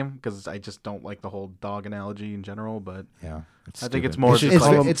hate the name because I just don't like the whole dog analogy in general. But Yeah, I think it's stupid. more It's, just it's,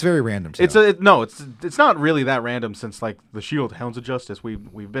 like- it's very random. it's too. it's not really that random since like the Shield, Hounds of Justice.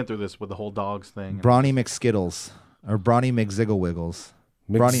 We've been through this with the whole dogs thing. Brawny McSkittles or Brawny McZigglewiggles.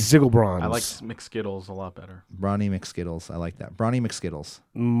 Brawny Zigglebronze. I like McSkittles a lot better. Brawny McSkittles. I like that. Brawny McSkittles.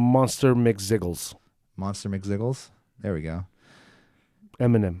 Monster McZiggles. Monster McZiggles. There we go.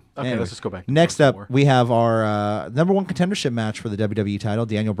 Eminem. Okay, Anyway, let's just go back. to Next Dogs of up, War. we have our number one contendership match for the WWE title: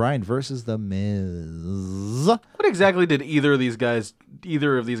 Daniel Bryan versus The Miz. What exactly did either of these guys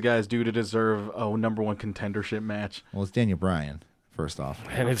do to deserve a number one contendership match? Well, it's Daniel Bryan. First off,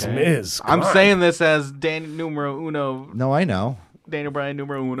 And it's Miz. I'm saying this as Dan numero uno, no, I know. Daniel Bryan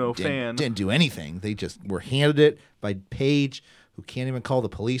numero uno fan. Didn't do anything. They just were handed it by Paige, who can't even call the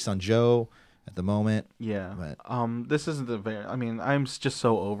police on Joe at the moment. Yeah. But- This isn't the very. I mean, I'm just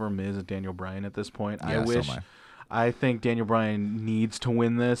so over Miz and Daniel Bryan at this point. I Yeah, so wish. am I think Daniel Bryan needs to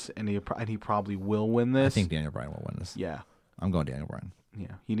win this, and he probably will win this. I think Daniel Bryan will win this. Yeah. I'm going Daniel Bryan.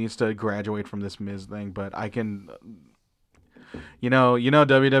 Yeah. He needs to graduate from this Miz thing, but I can. You know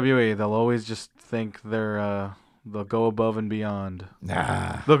WWE. They'll always just think they'll go above and beyond.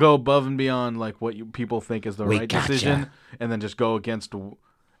 Nah. They'll go above and beyond like what people think is the We right gotcha. decision, and then just go against,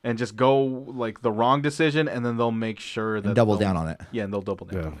 and just go like the wrong decision, and then they'll make sure that And double they'll- down on it. Yeah, and they'll double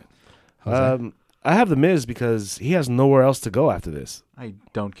down Yeah. on it. Jose? I have the Miz because he has nowhere else to go after this. I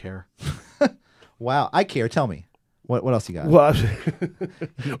don't care. Wow, I care. Tell me, what else you got? Well,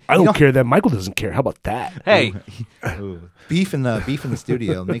 I don't know- care that Michael doesn't care. How about that? Hey, Ooh. Beef in the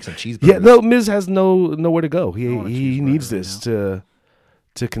studio. Make some cheeseburgers. Yeah, no, Miz has nowhere to go. He want a he cheeseburger needs right this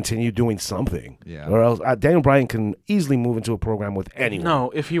to continue doing something. Yeah. Or else Daniel Bryan can easily move into a program with anyone.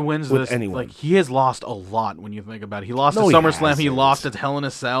 no, if he wins With this, anyone. like he has lost a lot when you think about it. He lost No, at he SummerSlam. He hasn't. lost at Hell in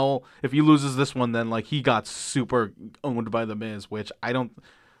a Cell. If he loses this one, then like he got super owned by the Miz, which I don't.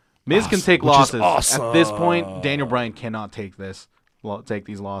 Miz can take which is losses. At this point, awesome. Daniel Bryan cannot take these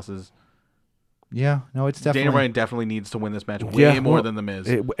losses. Yeah, no, it's definitely. Daniel Bryan definitely needs to win this match way Yeah, more well, than the Miz.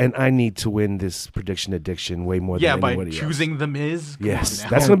 And I need to win this prediction addiction way more Yeah, than by anybody choosing the Miz. Come else. Yes, on now.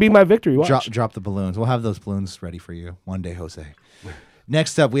 that's gonna be my victory. Watch. Drop the balloons. We'll have those balloons ready for you one day, Jose.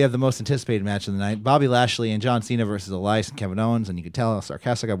 Next up, we have the most anticipated match of the night: Bobby Lashley and John Cena versus Elias and Kevin Owens. And you could tell how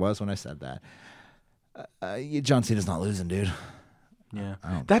sarcastic I was when I said that. John Cena's not losing, dude. Yeah,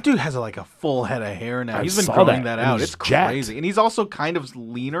 that dude has like a full head of hair now. I He's been saw growing that, that and out. he's It's jacked. crazy, and he's also kind of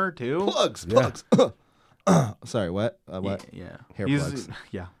leaner too. Plugs. Sorry, what? What? Yeah, Hair he's, plugs.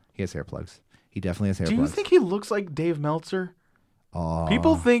 Yeah. He has hair plugs. He definitely has hair Do you plugs. think he looks like Dave Meltzer? Oh.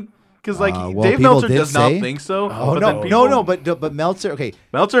 People think because like well, Dave people Meltzer did does not say- think so. Oh but no, then people, no, but Meltzer. Okay,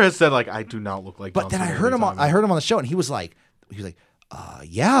 Meltzer has said like I do not look like. but John then I Cena. heard What him are on. you I talking heard him on the show, and he was like,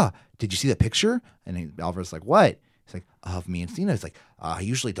 yeah. Did you see that picture? And Alvarez like, what? He's like, of me and Cena. He's like, I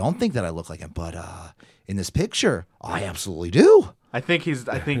usually don't think that I look like him, but in this picture, I absolutely do. I think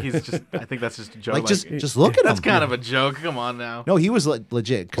that's just a joke. Like, just look at him. That's kind of a joke. Come on now. No, he was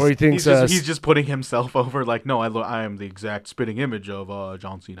legit. 'Cause Or he thinks He's just putting himself over. Like, no, I am the exact spitting image of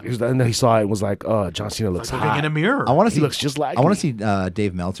John Cena. he saw it and was like, John Cena looks Like looking hot. in a mirror. I want to He see. looks just like I want me. to see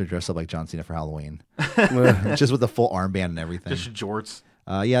Dave Meltzer dressed up like John Cena for Halloween, just with the full armband and everything. just jorts.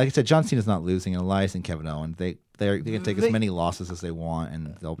 Yeah, like I said, John Cena's not losing, and Elias and Kevin Owens, they can take as many losses as they want,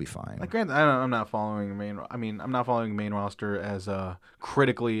 and they'll be fine. Like, granted, I'm not following I'm not following main roster as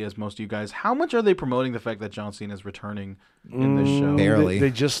critically as most of you guys. How much are they promoting the fact that John Cena is returning in this show? Barely.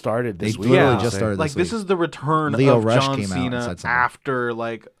 They just started this They week. literally Yeah. just started Like, this this week. is the return Leo of Rush John came out and Cena said something. after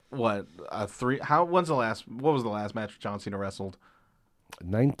like what what was the last match John Cena wrestled?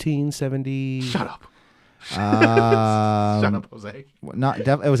 1970. Shut up. Shut Um, up, Jose.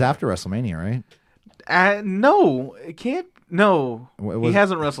 it was after WrestleMania, right? No, it can't. No, It he was-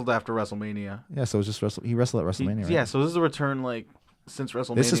 hasn't wrestled after WrestleMania. Yeah, so it was just he wrestled at WrestleMania, right? Yeah, so this is a return like since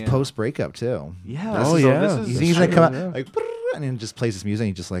WrestleMania. This is post breakup too. Yeah. Oh, this is- yeah. This He's is, gonna come Yeah. out like, and then just plays his music. And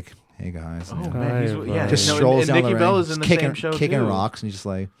he's just like, "Hey guys," Oh you know, man, he's, Hi, yeah. just no, strolls and down Nikki the ring, Bella's just in the kicking, same show kicking too. rocks, and he's just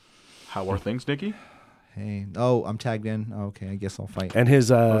like, How are things, Nikki? "Hey, oh, I'm tagged in. Okay, I guess I'll fight." And his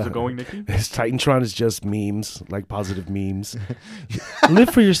How's it going, Nikki? his Titantron is just memes, like positive memes. Live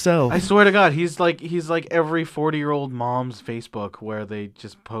for yourself. I swear to God, he's like every 40-year-old mom's Facebook where they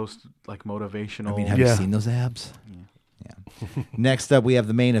just post like motivational. I mean, have Yeah. you seen those abs? Yeah. Next up, we have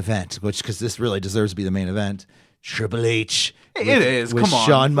the main event, which because this really deserves to be the main event. Triple H. It is. With Come on.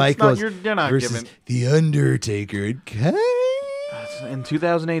 Shawn It's not- Michaels you're not versus giving. The Undertaker and Kane. In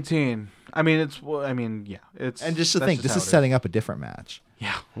 2018. I mean, yeah. It's And just to that's think, this how is it setting up a different match.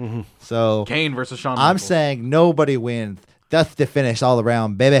 Yeah. So Kane versus Shawn I'm Michaels. saying nobody wins. That's the finish all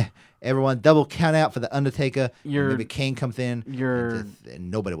around, baby. Everyone double count out for the Undertaker. and You're- maybe Kane comes in. you're-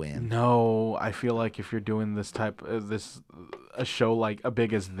 and nobody wins. No, I feel like if you're doing this type of a show like a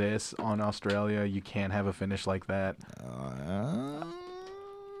big as this on Australia, you can't have a finish like that.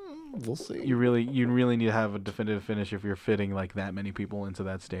 We'll see. You really need to have a definitive finish if you're fitting like that many people into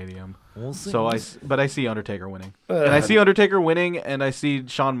that stadium. We'll see. So but I see Undertaker winning, and I see Undertaker winning, and I see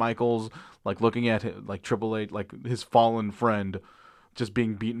Shawn Michaels like looking at him, like Triple H, like his fallen friend, just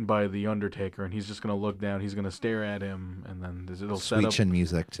being beaten by the Undertaker, and he's just gonna look down, he's gonna stare at him, and then it'll set Sweet up, chin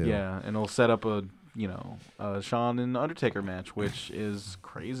music too. yeah, and it'll set up a Shawn and Undertaker match, which is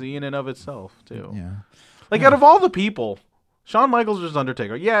crazy in and of itself too. Yeah. Like out of all the people, Shawn Michaels versus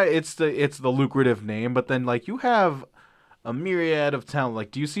Undertaker. Yeah, it's the lucrative name, but then like you have a myriad of talent. Like,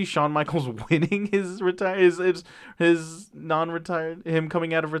 do you see Shawn Michaels winning his non-retired, him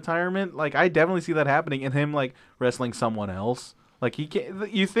coming out of retirement? Like, I definitely see that happening, and him like wrestling someone else. Like, he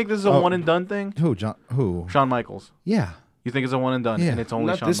can't. You think this is a one and done thing? Who? Who? Shawn Michaels. Yeah. You think it's a one and done, Yeah. and it's only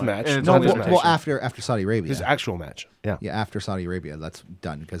Not Shawn this Michaels. match. And it's No, only this Well, match. after Saudi Arabia. His actual match. Yeah. Yeah, after Saudi Arabia, that's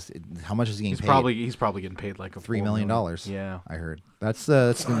done because how much is he getting He's paid? he's probably getting paid like a $3 million. Yeah. I heard. That's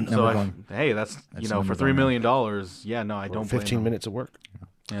the number So going. hey, that's That's for number $3 going million. Yeah, no, I don't. blame 15 him. minutes of work.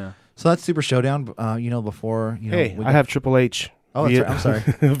 Yeah. So that's Super Showdown. Before Hey, we I have Triple H. Oh, that's right.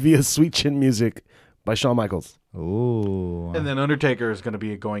 I'm sorry. via Sweet Chin Music by Shawn Michaels. Ooh. And then Undertaker is going to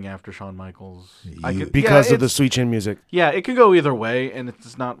be going after Shawn Michaels Because of the Sweet Chin Music. Yeah, it could go either way, and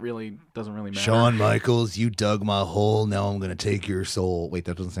it's not really doesn't really matter. Shawn Michaels, you dug my hole. Now I'm gonna take your soul. Wait,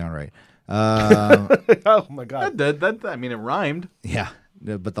 that doesn't sound right. Oh, my God. That I mean, it rhymed. Yeah,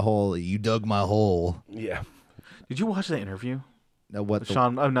 but the whole you dug my hole. Yeah. Did you watch the interview? What? The,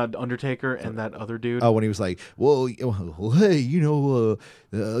 Shawn, not Undertaker, and that other dude. when he was like, well, hey,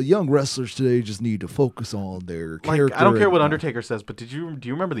 young wrestlers today just need to focus on their Like, character. I don't care and- what Undertaker says, but do you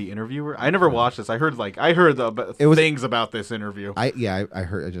remember the interviewer? I never watched this. I heard It was- things about this interview. I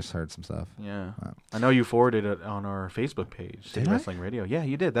heard. I just heard some stuff. Yeah, I know you forwarded it on our Facebook page, City Did I? Wrestling Radio. Yeah,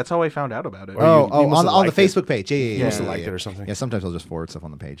 you did. That's how I found out about it. Oh, you must on have the liked it. Facebook page. Yeah. You must have Yeah. liked it or something. Yeah, sometimes I'll just forward stuff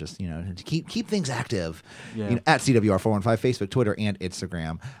on the page, just to keep things active. Yeah. At CWR415, Facebook, Twitter, and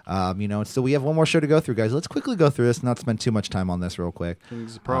Instagram. So we have one more show to go through, guys. Let's quickly go through this. Not spend too much time on this, real quick.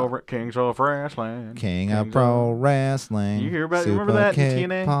 Kings of Wrestling. King of Pro Wrestling. You remember Super that in Kick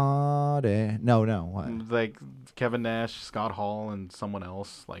TNA? Party. No, what? Like Kevin Nash, Scott Hall, and someone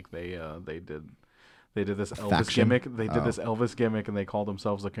else. Like they did this Elvis Faction? gimmick. They did Oh. this Elvis gimmick, and they called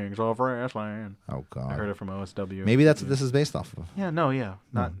themselves the Kings of Wrestling. Oh I heard God. it from OSW. Maybe that's what this is based off of. Yeah. No. Yeah.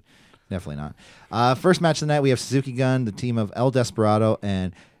 Not. Definitely not. First match of the night, we have Suzuki Gun, the team of El Desperado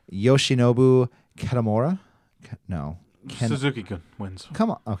and Yoshinobu Katamura. Suzuki Gun wins.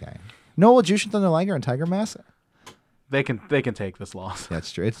 Come on. Okay. Noah Jushin Thunder Liger and Tiger Mask. They can take this loss.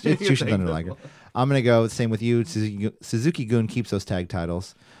 That's true. It's Jushin Thunder Liger. I'm gonna go same with you. Suzuki-gun keeps those tag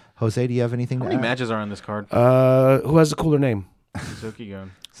titles. Jose, do you have anything? How many matches are on this card? Who has the cooler name?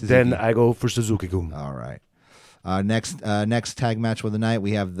 Suzuki-gun. Then I go for Suzuki-gun. All right. Next tag match of the night,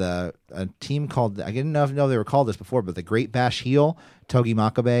 we have a team called, I didn't know they were called this before, but the Great Bash Heel, Togi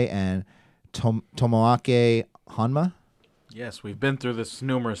Makabe and Tomoake Hanma. Yes, we've been through this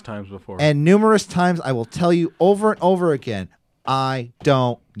numerous times before. And numerous times, I will tell you over and over again, I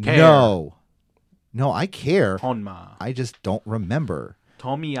don't Care. know. No, I care. Honma. I just don't remember.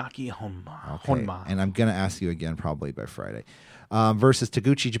 Tomiyaki Honma. Okay. Honma. And I'm going to ask you again probably by Friday. Versus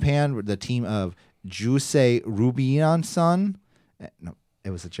Taguchi Japan, the team of Jusei Rubian-san. No, it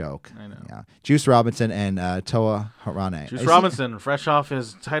was a joke. I know. Yeah. Juice Robinson and Toa Harane. Juice Robinson, fresh off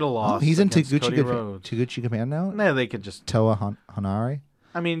his title loss. He's in against Cody Rhodes. Taguchi Japan now? No, they could just. Toa Hanare?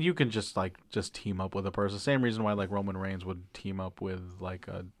 I mean, you can just team up with a person. Same reason why like Roman Reigns would team up with like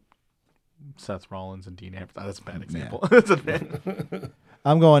Seth Rollins and Dean Ambrose. That's a bad example. That's a bad.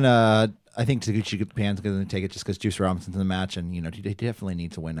 I'm going. I think Taguchi Japan's going to take it just because Juice Robinson's in the match, and he definitely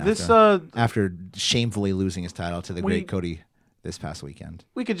need to win after shamefully losing his title to the great Cody this past weekend.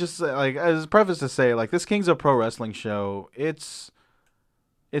 We could just say, like, as a preface to say, like, this Kings of Pro Wrestling show, those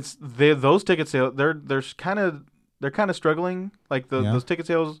ticket sales. They're kind of struggling. Like those ticket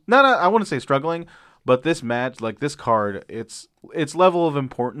sales. No, I wouldn't say struggling, but this match, like this card, its level of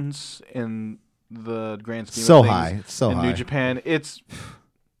importance in the grand scheme of things It's so in high. New Japan.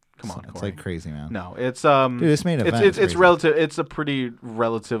 Come on, it's Corey. like crazy, man. No, it's Dude, this main event. it's relative. It's a pretty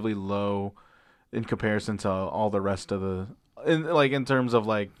relatively low in comparison to all the rest of the, in terms of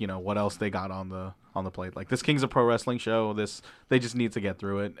like what else they got on the plate. Like this Kings of Pro Wrestling show, they just need to get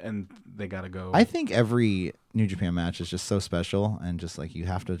through it and they got to go. I think every New Japan match is just so special, and just like you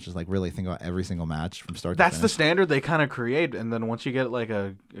have to just like really think about every single match from start to finish. That's the standard they kind of create, and then once you get like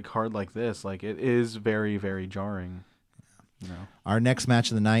a card like this, like it is very, very jarring. Our next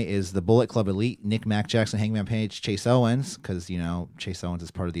match of the night is the Bullet Club Elite, Nick Mac Jackson, Hangman Page, Chase Owens, because Chase Owens is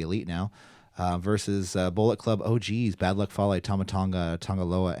part of the Elite now, versus Bullet Club OGs, Bad Luck Fale, Tama Tonga,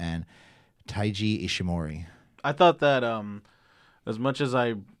 Tongaloa, and Taiji Ishimori. I thought that as much as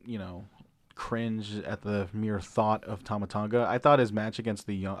I cringe at the mere thought of Tama Tonga, I thought his match against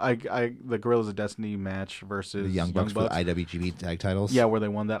the Guerrillas of Destiny match versus the Young Bucks for the IWGP tag titles. Yeah, where they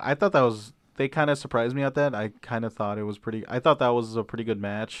won that. I thought that was. They kind of surprised me at that. I kind of thought it was pretty. I thought that was a pretty good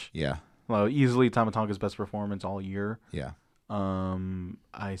match. Yeah. Well, easily Tama Tonga's best performance all year. Yeah.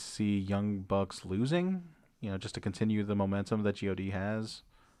 I see Young Bucks losing, just to continue the momentum that God has,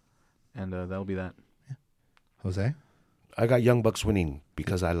 and that'll be that. Yeah. Jose? I got Young Bucks winning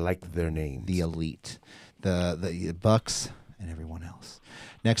because I like their names. The Elite, the Bucks, and everyone else.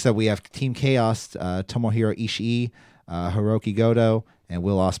 Next up, we have Team Chaos, Tomohiro Ishii, Hiroki Goto, and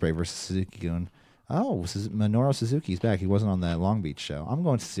Will Ospreay versus Suzuki-gun. Oh, Minoru Suzuki's back. He wasn't on that Long Beach show. I'm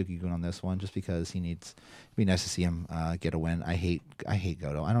going Suzuki-gun on this one just because it'd be nice to see him get a win. I hate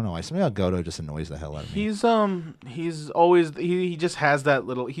Goto. I don't know why. Something about Goto just annoys the hell out of me. He's always he just has that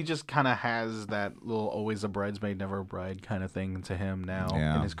little. He just kind of has that little always a bridesmaid, never a bride kind of thing to him now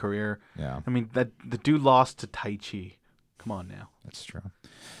in his career. Yeah. I mean the dude lost to Taichi. Come on now. That's true.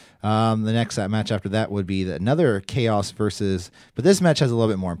 The next match after that would be another Chaos versus, but this match has a little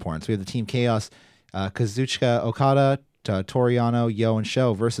bit more importance. We have the Team Chaos, Kazuchika Okada, Toriano, Yo, and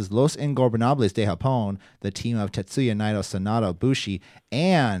Sho versus Los Ingorbenables de Japón, the team of Tetsuya Naito, Sonato, Bushi,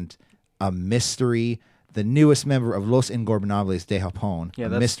 and a mystery, the newest member of Los Ingorbenables de Japón,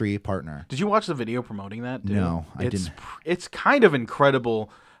 a mystery partner. Did you watch the video promoting that? Dude? No, I didn't. It's kind of incredible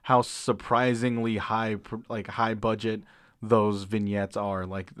how surprisingly high budget those vignettes are.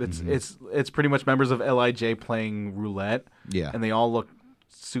 Like it's pretty much members of LIJ playing roulette. Yeah, and they all look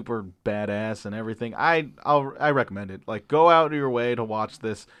super badass and everything. I recommend it. Like go out of your way to watch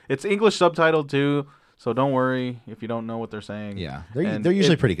this. It's English subtitled too, so don't worry if you don't know what they're saying. Yeah, they're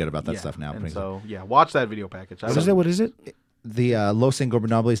usually pretty good about that stuff now. And so watch that video package. What is it? The Los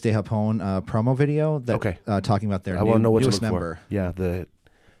Ingorbenables de Japón promo video that talking about their newest member. Yeah, the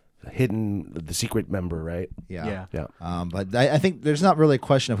secret member, right? Yeah. But I think there's not really a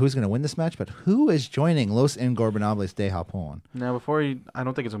question of who's going to win this match, but who is joining Los Ingorbenables de Japón? Now, I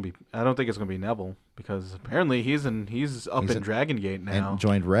don't think it's gonna be Neville because apparently he's up in Dragon Gate now and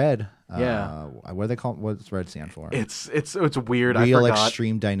joined Red. Yeah. What do they call it? What's Red stand for? It's weird. Real I forgot.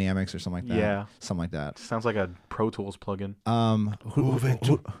 Extreme Dynamics or something like that. Yeah, something like that. Sounds like a Pro Tools plugin. Hoovy?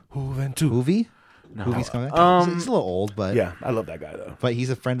 No. Hoovie's coming back. He's a little old, but yeah, I love that guy though. But he's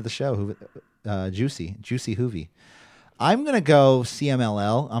a friend of the show. Juicy Hoovy. I'm gonna go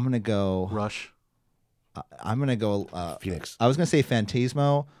CMLL. I'm gonna go Rush. I'm gonna go Phoenix. I was gonna say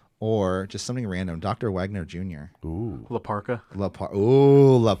Phantasmo or just something random. Dr. Wagner Jr. Ooh. La Parka. La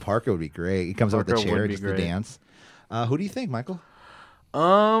Parka would be great. He comes up with the Parka would chair, be just the great. dance. Who do you think, Michael?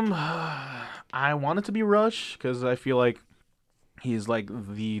 I want it to be Rush because I feel like he's like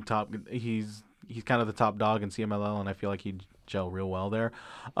the top. He's kind of the top dog in CMLL, and I feel like he'd gel real well there.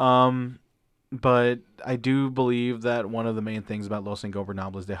 But I do believe that one of the main things about Los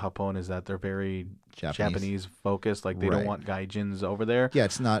Ingobernables de Japón is that they're very Japanese focused. Like they Right. don't want gaijins over there. Yeah,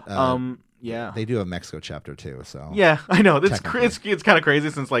 it's not. Yeah. They do a Mexico chapter too. So Yeah, I know. Technically. It's kind of crazy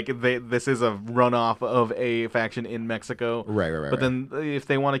since like this is a runoff of a faction in Mexico. Right. But then if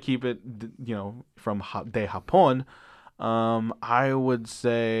they want to keep it, from de Japón, I would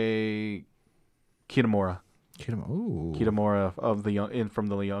say Kitamura. Ooh. Kitamura of the from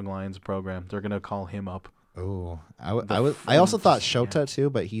the Young Lions program. They're gonna call him up. Oh, I also thought Shota too,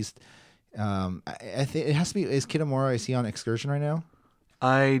 but he's. I think it has to be. Is Kitamura? Is he on excursion right now?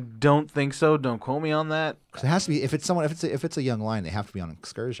 I don't think so. Don't quote me on that. 'Cause it has to be. If it's someone, if it's a young lion, they have to be on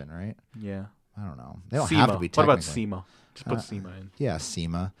excursion, right? Yeah. I don't know. They don't SEMA. have to be. What about technically. SEMA? Just put SEMA in. Yeah,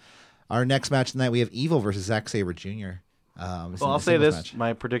 SEMA. Our next match tonight, we have Evil versus Zack Sabre Jr. Well, I'll say this: match.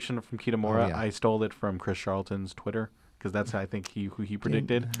 my prediction from Kitamura, Oh, yeah. I stole it from Chris Charlton's Twitter because that's I think who he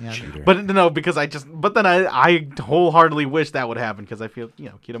predicted. Yeah, But no, because but then I wholeheartedly wish that would happen because I feel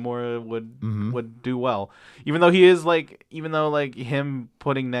Kitamura would do well, even though him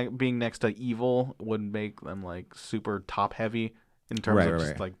being next to Evil would make them like super top heavy in terms of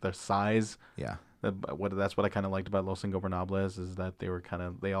just like their size. yeah. That's what I kind of liked about Los Ingobernables is that they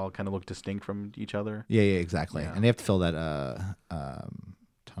all kind of look distinct from each other. Yeah, exactly. Yeah. And they have to fill that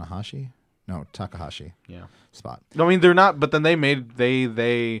Takahashi Yeah. spot. I mean, they're not, but then they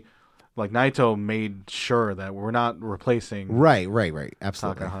like Naito made sure that we're not replacing Right.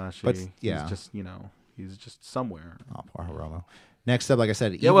 Absolutely. Takahashi. But yeah, he's just somewhere. oh, poor Hiromu. Next up, like I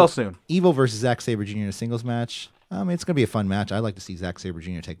said, Yeah, well, soon. Evil versus Zack Sabre Jr. in a singles match. I mean, it's gonna be a fun match. I'd like to see Zack Sabre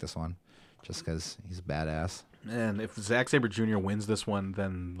Jr. take this one, just because he's a badass. And if Zack Sabre Jr. wins this one,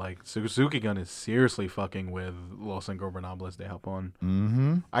 then like Suzuki Gun is seriously fucking with Los Ingobernables de Japón.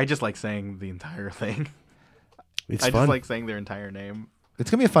 Mm-hmm. I just like saying the entire thing. It's I fun. just like saying their entire name. It's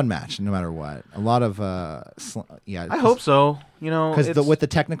gonna be a fun match, no matter what. A lot of I hope so. because with the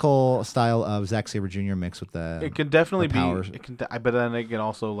technical style of Zack Sabre Jr. mixed with the it could definitely the be. powers. But then it can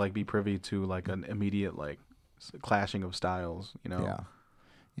also like be privy to like an immediate like clashing of styles. Yeah.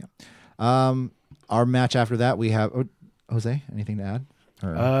 Our match after that, we have Jose. Anything to add?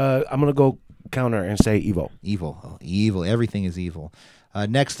 Or I'm gonna go counter and say Evo. evil. Oh, evil. Everything is evil.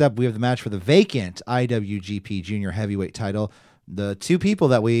 Next up, we have the match for the vacant IWGP Junior Heavyweight title. The two people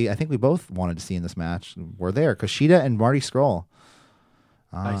that I think we both wanted to see in this match were there: Kushida and Marty Scurll.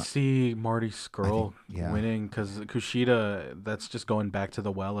 I see Marty Scurll yeah. winning because Kushida. That's just going back to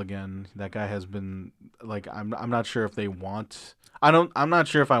the well again. That guy has been like I'm not sure if they want. I'm not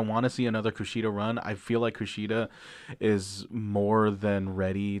sure if I want to see another Kushida run. I feel like Kushida is more than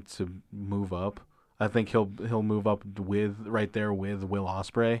ready to move up. I think he'll move up right there with Will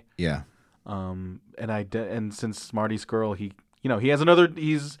Ospreay. Yeah. And since Marty Scurll, he has another.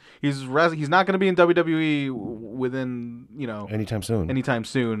 He's not going to be in WWE within Anytime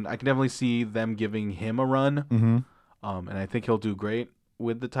soon. I can definitely see them giving him a run. Mm-hmm. And I think he'll do great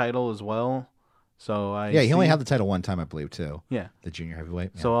with the title as well. So he only had the title one time, I believe, too. Yeah. The Junior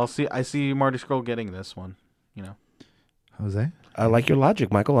Heavyweight. Yeah. So I see Marty Scurll getting this one. Jose. I like your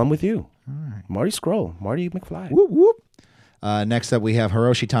logic, Michael. I'm with you. All right. Marty Scurll, Marty McFly. Whoop whoop. Next up, we have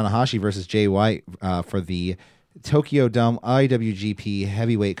Hiroshi Tanahashi versus Jay White for the Tokyo Dome IWGP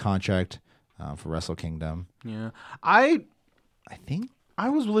Heavyweight contract for Wrestle Kingdom. Yeah. I think I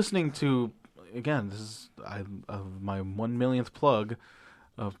was listening to again. This is my 1 millionth plug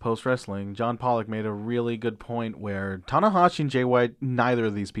of Post Wrestling. John Pollock made a really good point where Tanahashi and Jay White, neither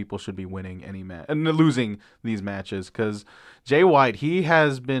of these people should be winning any match and losing these matches because Jay White, he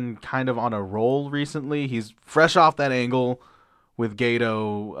has been kind of on a roll recently. He's fresh off that angle with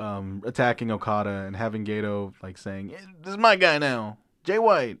Gato attacking Okada and having Gato like saying, "This is my guy now." Jay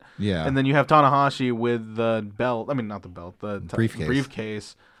White. Yeah. And then you have Tanahashi with the belt. I mean, not the belt, the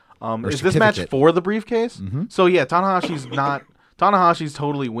briefcase. Is this match for the briefcase? Mm-hmm. So yeah, Tanahashi's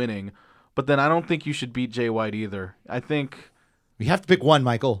totally winning, but then I don't think you should beat Jay White either. I think you have to pick one,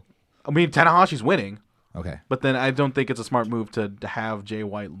 Michael. I mean, Tanahashi's winning. Okay. But then I don't think it's a smart move to have Jay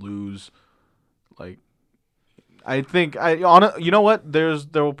White lose. Like, I think you know what? There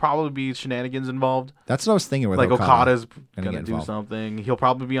will probably be shenanigans involved. That's what I was thinking. With like Okada's gonna do involved. something. He'll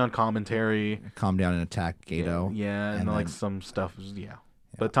probably be on commentary. Calm down and attack Gato. Yeah, and then, like some stuff. Yeah.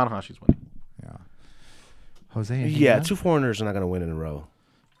 But Tanahashi's winning. Yeah. Jose. And Yeah, Hina? 2 foreigners are not going to win in a row.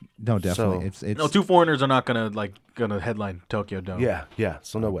 No, definitely. So- It's No, 2 foreigners are not gonna headline Tokyo Dome. Yeah.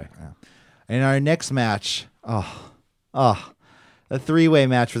 So no way. in our next match. A 3-way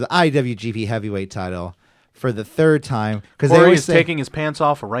match for the IWGP Heavyweight title for the 3rd time, because they Corey always is say taking his pants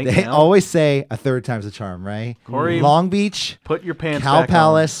off right they now. always say a 3rd time's a charm, right? Corey, Long Beach, put your pants Cow back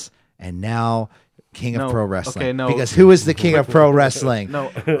Palace, and now King No, of Pro Wrestling. okay, no. Because who is the King of Pro Wrestling? No.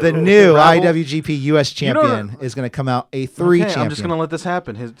 The new Bravo. IWGP US You don't- champion is going to come out a 3 on. Okay, champion. I'm just gonna let this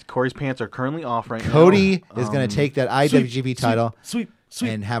happen. Corey's pants are currently off right now. Cody is going to take that IWGP title Sweep.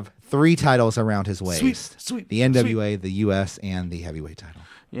 and have 3 titles around his waist. Sweep. The NWA, the US, and the heavyweight title.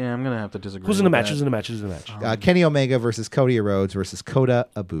 Yeah, I'm gonna have to disagree. Who's in the with match? that. Who's in the match? Who's in the match? Kenny Omega versus Cody Rhodes versus Kota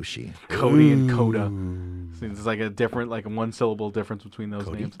Ibushi. Cody and Coda. Seems like a different, like a 1-syllable difference between those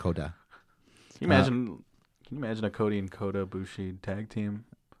names. Kota. Can you imagine a Cody and Kota Ibushi tag team?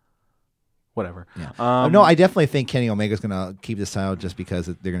 Whatever. Yeah. No, I definitely think Kenny Omega's going to keep this title just because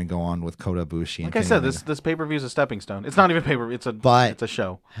they're going to go on with Kota Ibushi. Like I said, this pay-per-view is a stepping stone. It's not even pay-per-view. It's a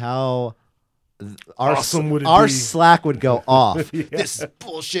show. How our Awesome would it our be? Slack would go off. This is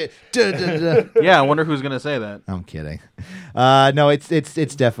bullshit. Duh, duh, duh. Yeah, I wonder who's gonna say that. I'm kidding. No, it's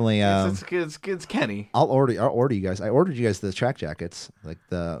definitely. It's Kenny. I'll order you guys. I ordered you guys the track jackets, like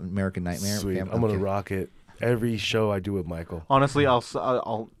the American Nightmare. Sweet. Camp- I'm gonna okay. rock it every show I do with Michael. Honestly, I'll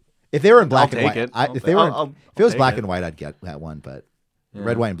If they were in black I'll and take white, it. if they were, I'll if it was take black it. and white, I'd get that one. But Yeah.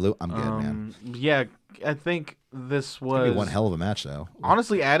 red, white, and blue, I'm good, man. Yeah, I think this It'd be was one hell of a match, though.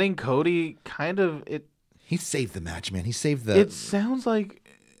 honestly adding Cody. Kind of He saved the match, man. He saved the. It sounds like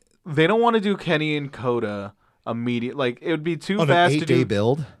they don't want to do Kenny and Coda immediate. Like it would be too on fast an to 8-day do.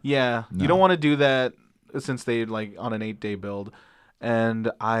 build. Yeah, No. you don't want to do that since they like on an 8-day build,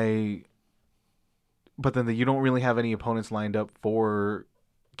 and But then you don't really have any opponents lined up for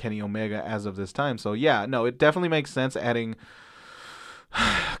Kenny Omega as of this time. So yeah, no, it definitely makes sense adding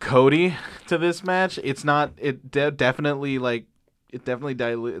Cody to this match. It's not. It definitely like. It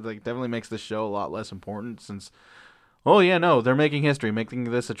definitely makes the show a lot less important since. Oh yeah, no, they're making history, making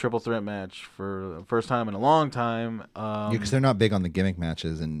this a triple threat match for the first time in a long time. Because they're not big on the gimmick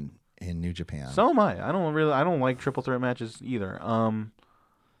matches in New Japan. So am I. I don't like triple threat matches either.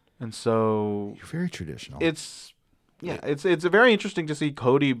 And so You're very traditional. it's very interesting to see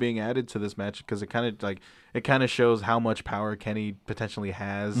Cody being added to this match because it kind of shows how much power Kenny potentially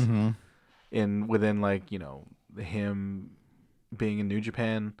has within him being in New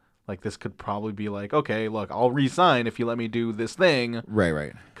Japan. Like this could probably be like, okay, look, I'll re-sign if you let me do this thing.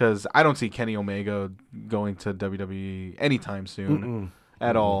 right. Because I don't see Kenny Omega going to WWE anytime soon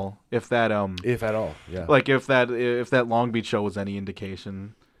at all. If at all, yeah. Like if that Long Beach show was any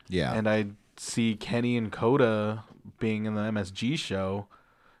indication. Yeah. And I see Kenny and Coda being in the MSG show.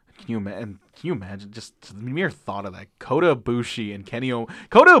 Can you imagine just the mere thought of that? Kota Ibushi and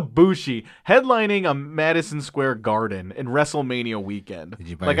Kota Ibushi headlining a Madison Square Garden in WrestleMania weekend. Did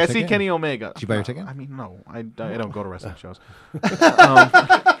you buy like your I see ticket? Kenny Omega. Did you buy your ticket? I mean, no, I don't go to wrestling shows.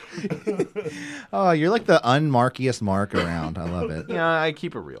 Oh, you're like the unmarkiest mark around. I love it. Yeah, I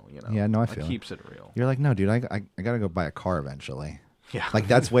keep it real. Yeah, no, I feel it. keeps it real. You're like, no, dude, I gotta go buy a car eventually. Yeah. Like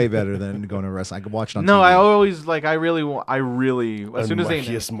that's way better than going to wrestling. I could watch it on No, TV. I always I really as soon as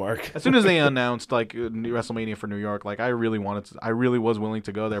they announced like WrestleMania for New York, like I really was willing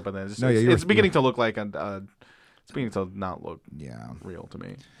to go there, but then it's beginning to look like it's beginning to not look real to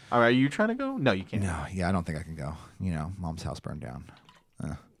me. All right, are you trying to go? No, you can't. No, I don't think I can go. Mom's house burned down.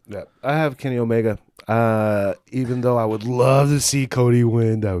 Yeah, I have Kenny Omega. Even though I would love to see Cody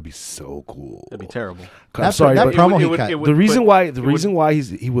win, that would be so cool. That'd be terrible. I'm sorry, that but promo he cut. the reason why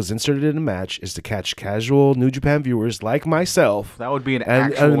he was inserted in the match is to catch casual New Japan viewers like myself. That would be an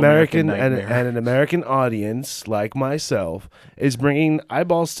and actual an American nightmare. and an American audience like myself is bringing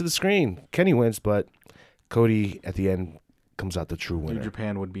eyeballs to the screen. Kenny wins, but Cody at the end comes out the true winner. New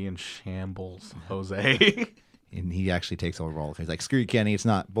Japan would be in shambles, Jose. And he actually takes over all. He's like, screw you, Kenny. It's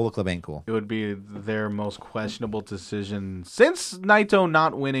not. Bullet Club ain't cool. It would be their most questionable decision since Naito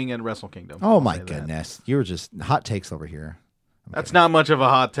not winning at Wrestle Kingdom. Oh I'll my say that. goodness, you were just hot takes over here. That's not much of a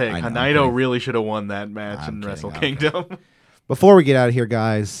hot take. I know, I'm Naito kidding. really should have won that match I'm in kidding, Wrestle I'm Kingdom. Before we get out of here,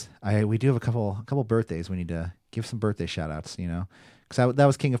 guys, we do have a couple birthdays. We need to give some birthday shout outs, Because that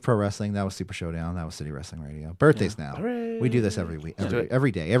was King of Pro Wrestling. That was Super Showdown. That was City Wrestling Radio. Birthdays now. Hooray. We do this every week,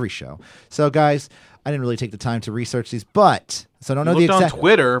 every day, every show. So, guys, I didn't really take the time to research these, but so I don't know the Looked exact. on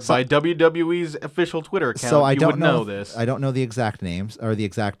Twitter by WWE's official Twitter account. So I you don't would know this. I don't know the exact names or the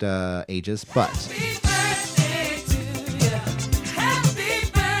exact ages, but Happy birthday to you.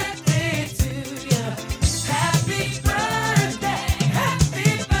 Happy birthday to you. Happy birthday.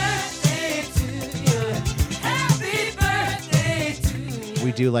 Happy birthday to you.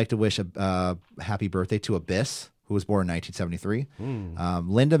 do like to wish a happy birthday to Abyss, who was born in 1973.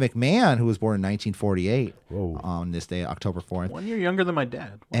 Linda McMahon, who was born in 1948 on this day, October 4th. 1 year younger than my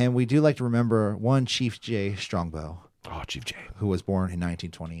dad. And we do like to remember one Chief J Strongbow, Oh, Chief J. who was born in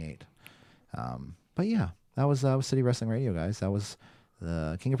 1928. But yeah, that was City Wrestling Radio, guys. That was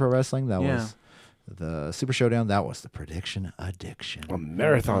the King of Pro Wrestling. That Yeah. was the Super Showdown. That was the Prediction Addiction. A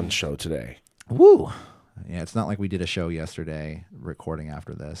marathon show today. Woo! Yeah, it's not like we did a show yesterday recording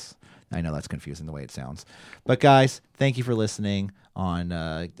after this. I know that's confusing the way it sounds. But guys, thank you for listening on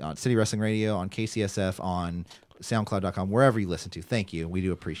City Wrestling Radio, on KCSF, on SoundCloud.com, wherever you listen to. Thank you. We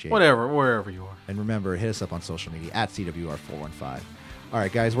do appreciate it. Wherever you are. And remember, hit us up on social media at CWR415. All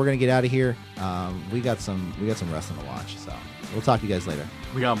right, guys, we're gonna get out of here. We got some wrestling to watch, so we'll talk to you guys later.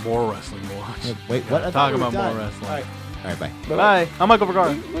 We got more wrestling to watch. Wait, what? I thought Talk we were about more done. wrestling. All right, bye. Bye. I'm Michael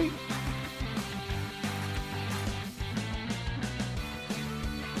Vergara.